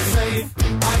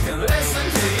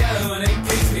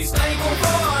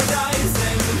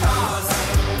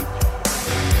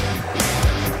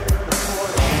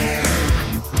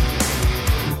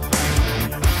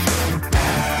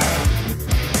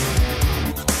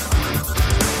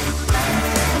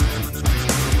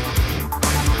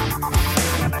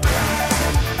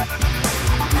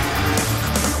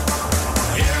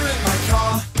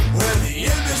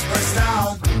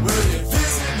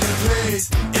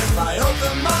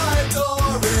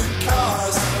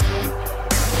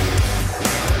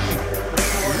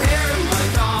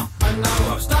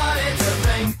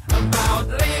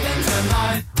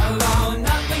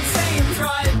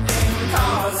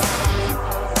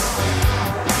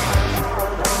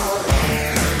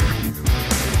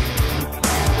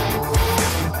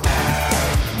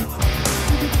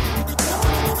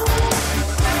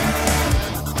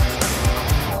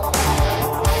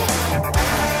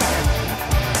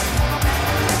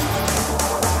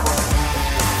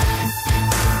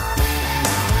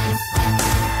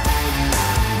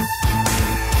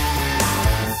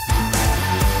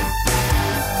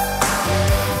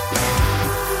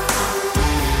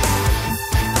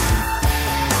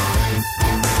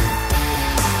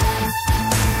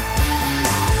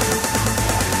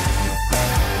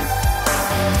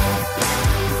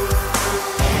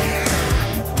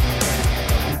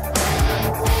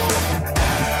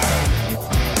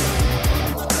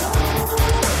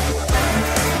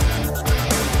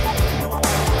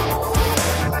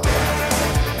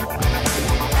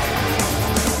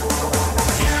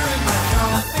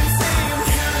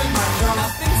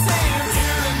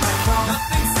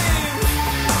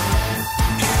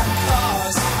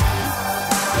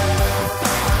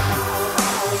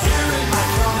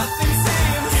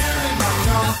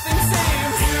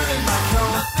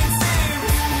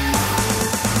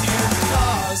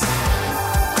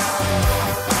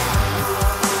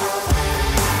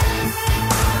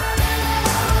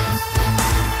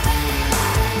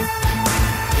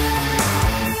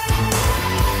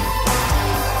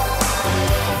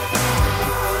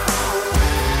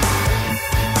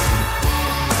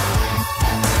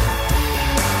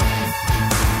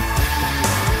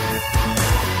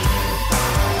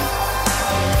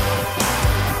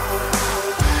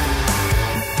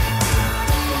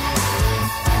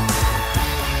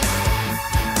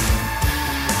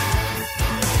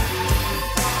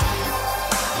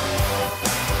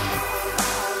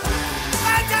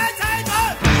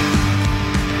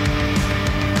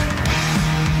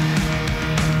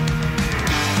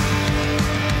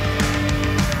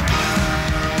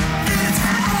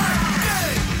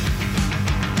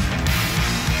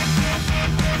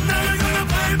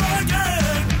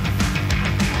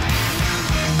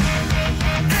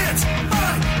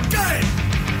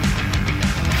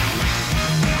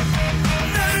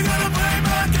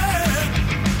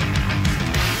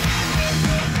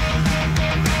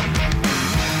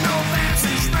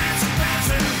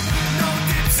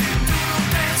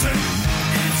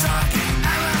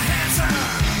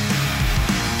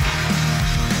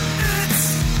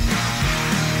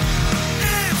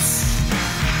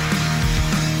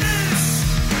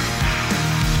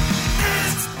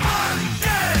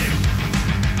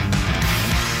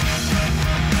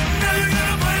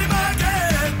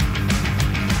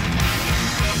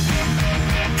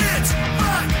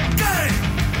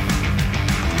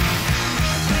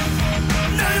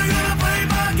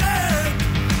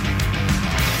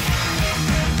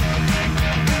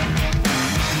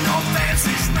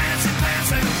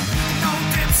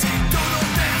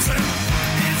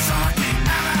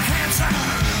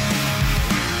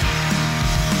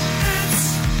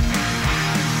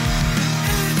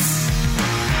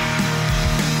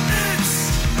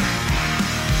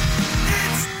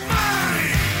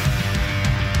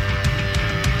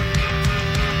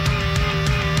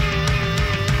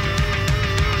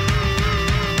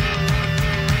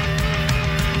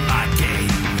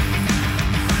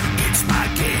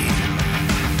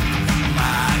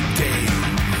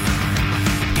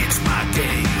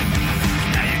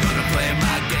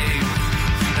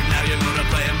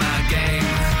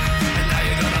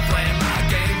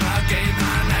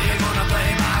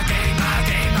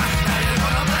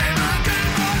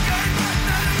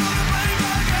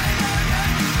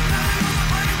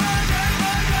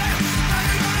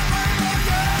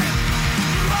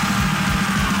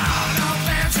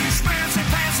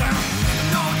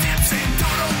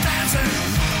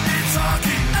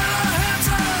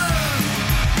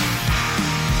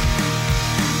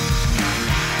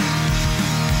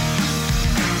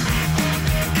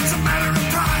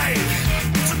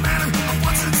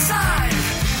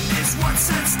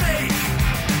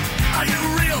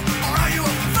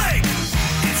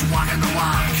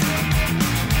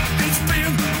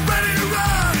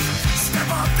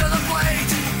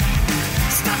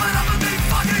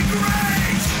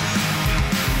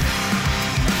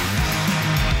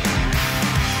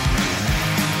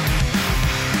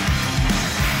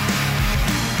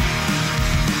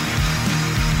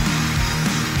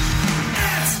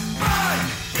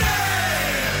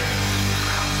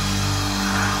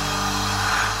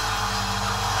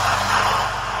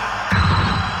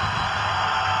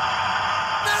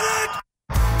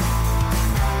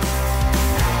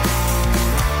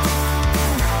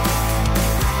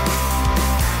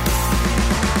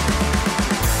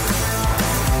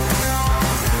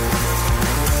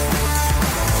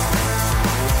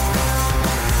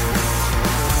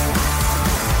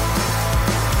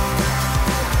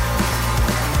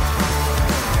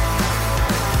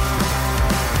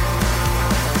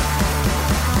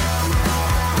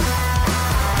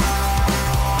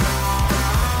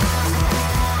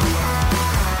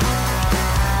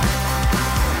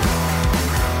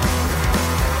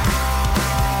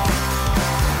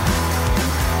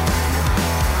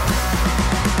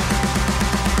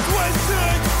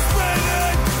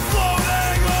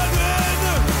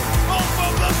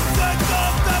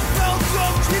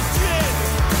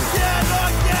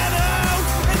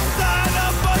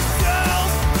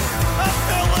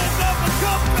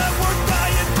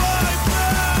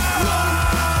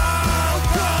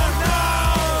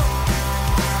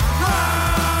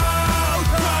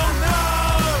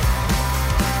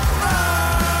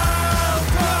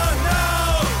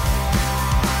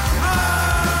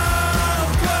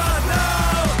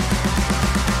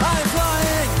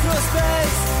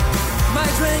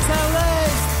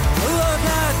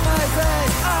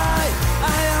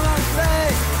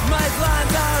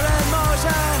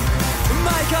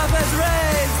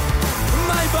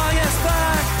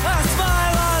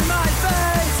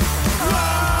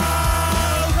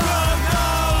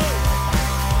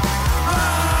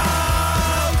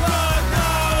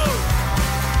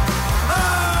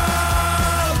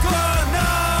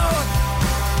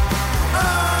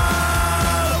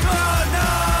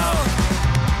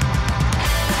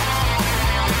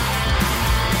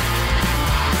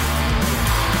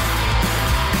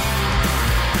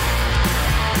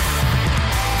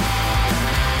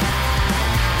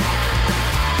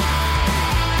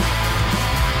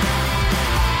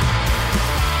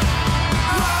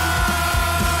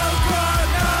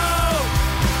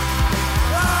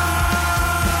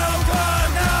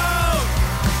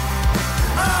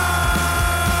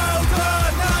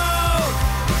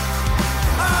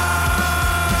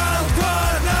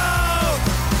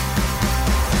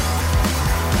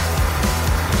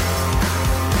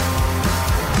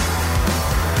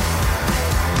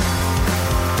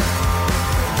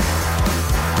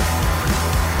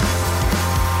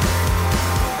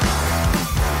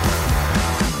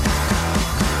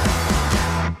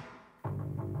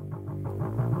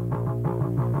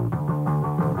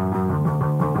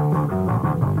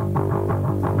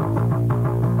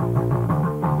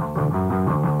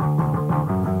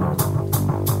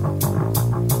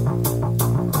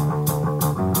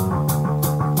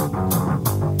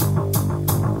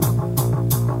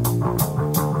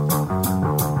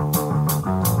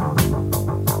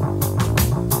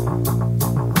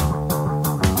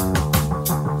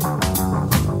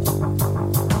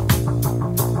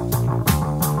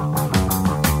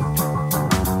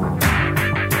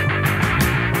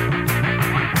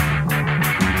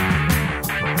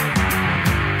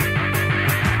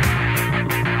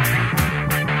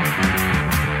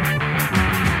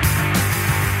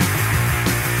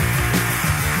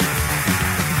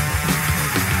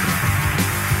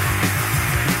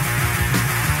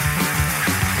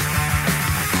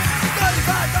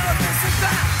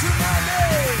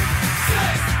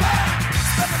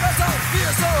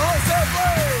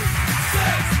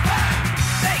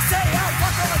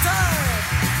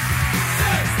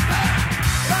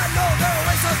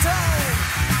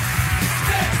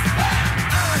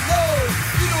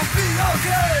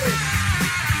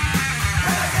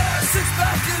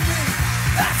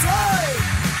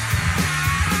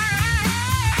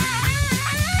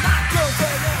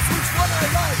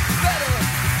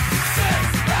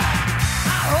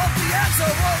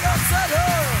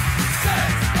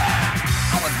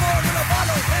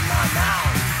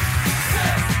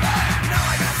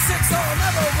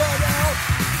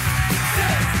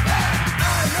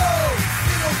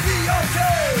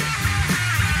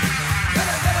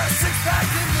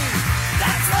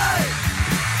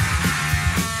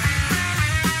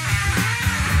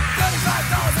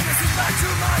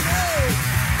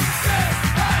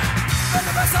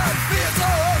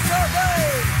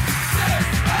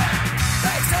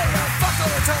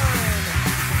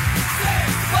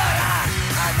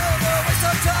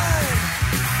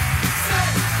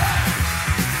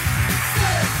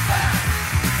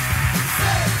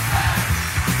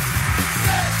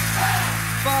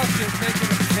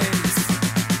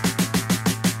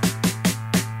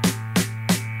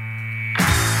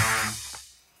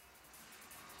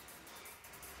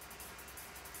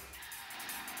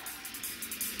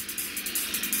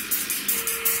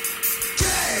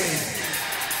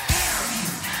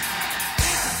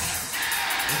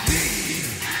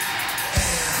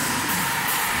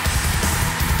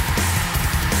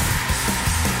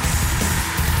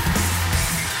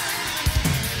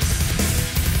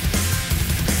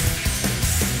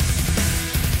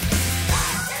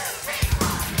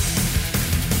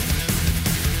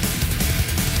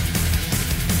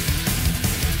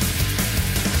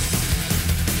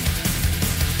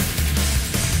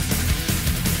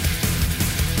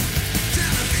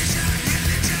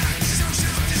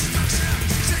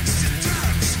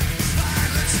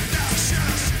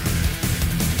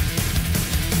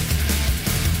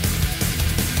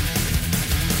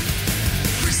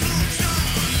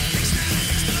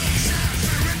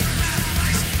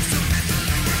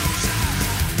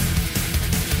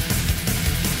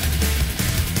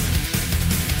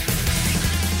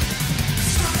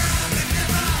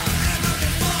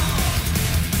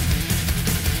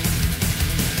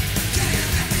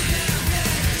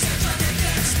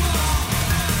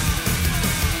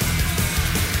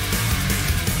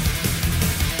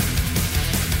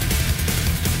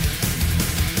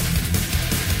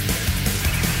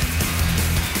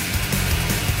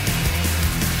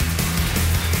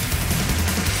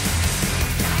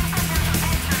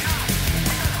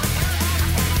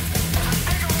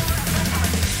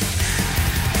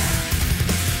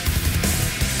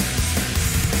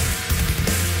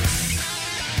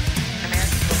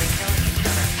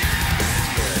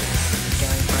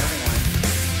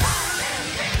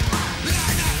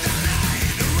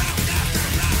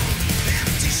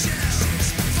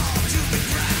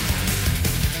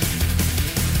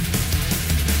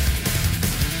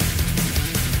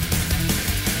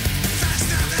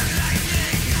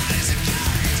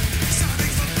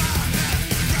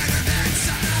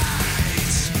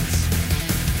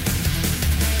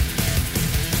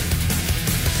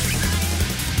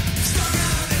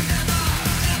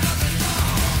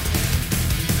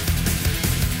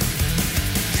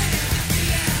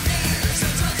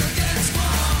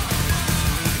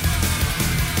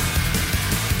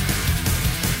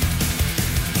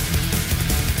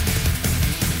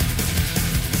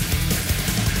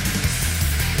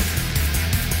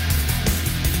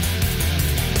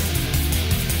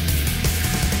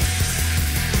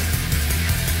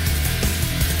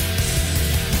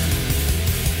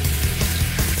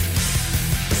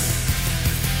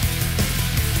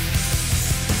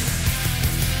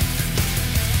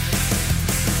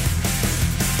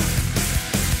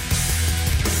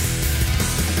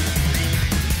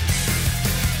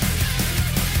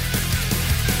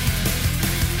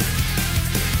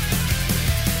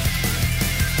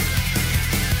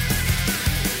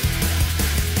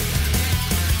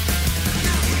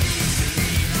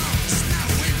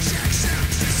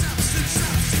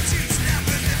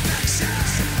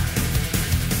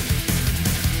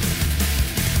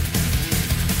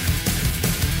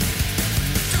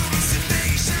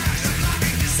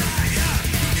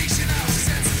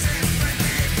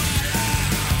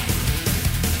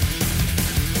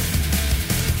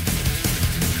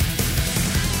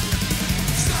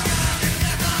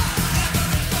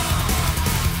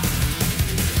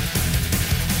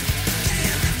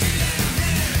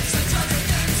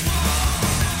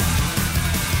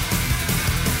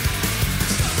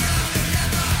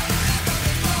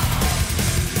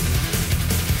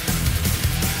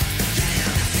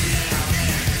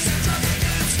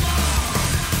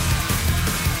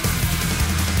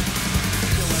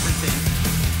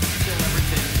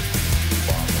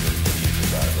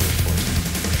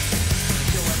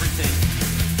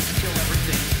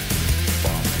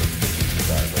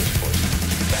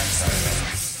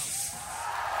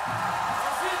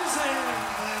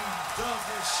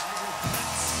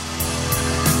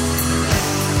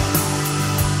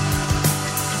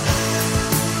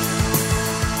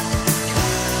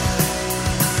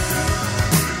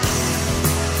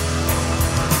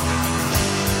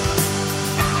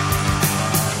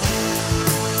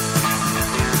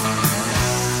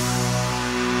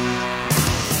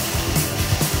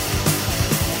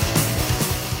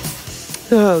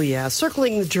Oh, yeah.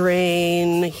 Circling the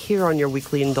Drain here on your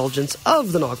weekly indulgence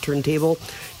of the Nocturntable.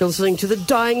 You're listening to the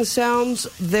dying sounds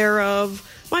thereof.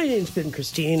 My name's been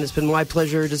Christine. It's been my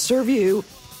pleasure to serve you.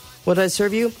 What did I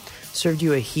serve you? Served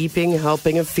you a heaping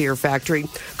helping of Fear Factory.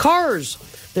 Cars!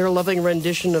 Their loving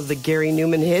rendition of the Gary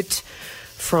Newman hit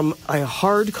from a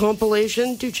hard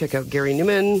compilation. Do check out Gary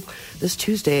Newman this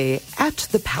Tuesday at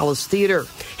the Palace Theater.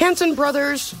 Hanson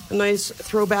Brothers, a nice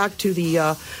throwback to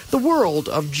the world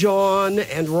of John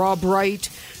and Rob Wright.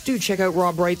 Do check out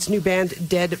Rob Wright's new band,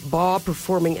 Dead Bob,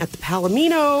 performing at the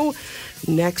Palomino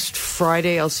next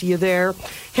Friday. I'll see you there.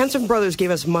 Hanson Brothers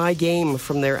gave us My Game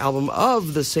from their album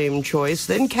of the same choice.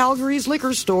 Then Calgary's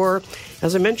Liquor Store.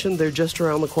 As I mentioned, they're just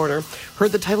around the corner.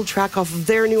 Heard the title track off of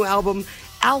their new album,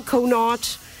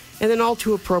 Alconaut. And then all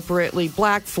too appropriately,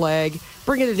 Black Flag,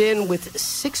 bringing it in with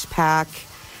Six Pack.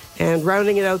 And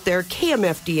rounding it out there,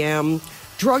 KMFDM,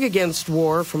 Drug Against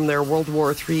War from their World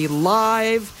War III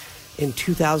live in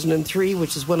 2003,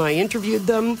 which is when I interviewed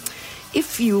them.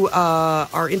 If you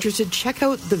are interested, check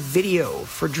out the video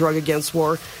for Drug Against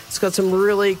War. It's got some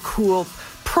really cool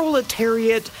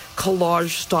proletariat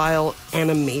collage-style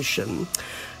animation.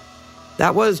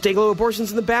 That was Dayglow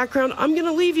Abortions in the background. I'm going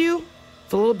to leave you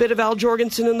with a little bit of Al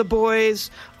Jorgensen and the Boys,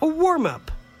 a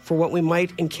warm-up for what we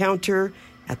might encounter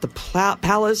at the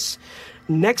Palace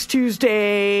next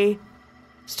Tuesday.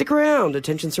 Stick around.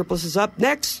 Attention Surplus is up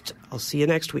next. I'll see you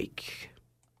next week.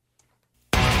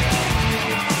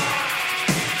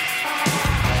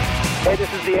 Hey,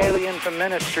 this is the alien from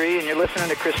Ministry, and you're listening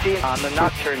to Christine on the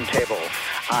Nocturntable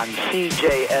on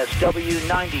CJSW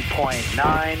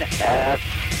 90.9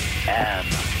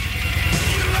 FM.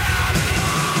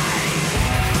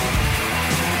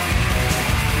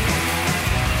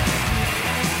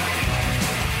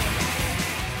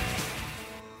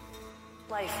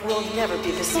 Life will never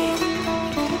be the same.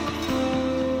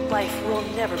 Life will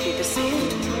never be the same.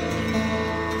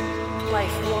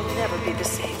 Life will never be the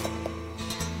same.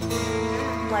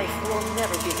 Life will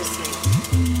never be the same.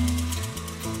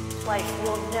 Life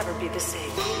will never be the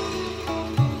same.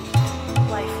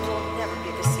 Life will never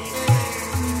be the same.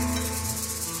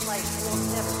 Life will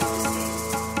never be the same.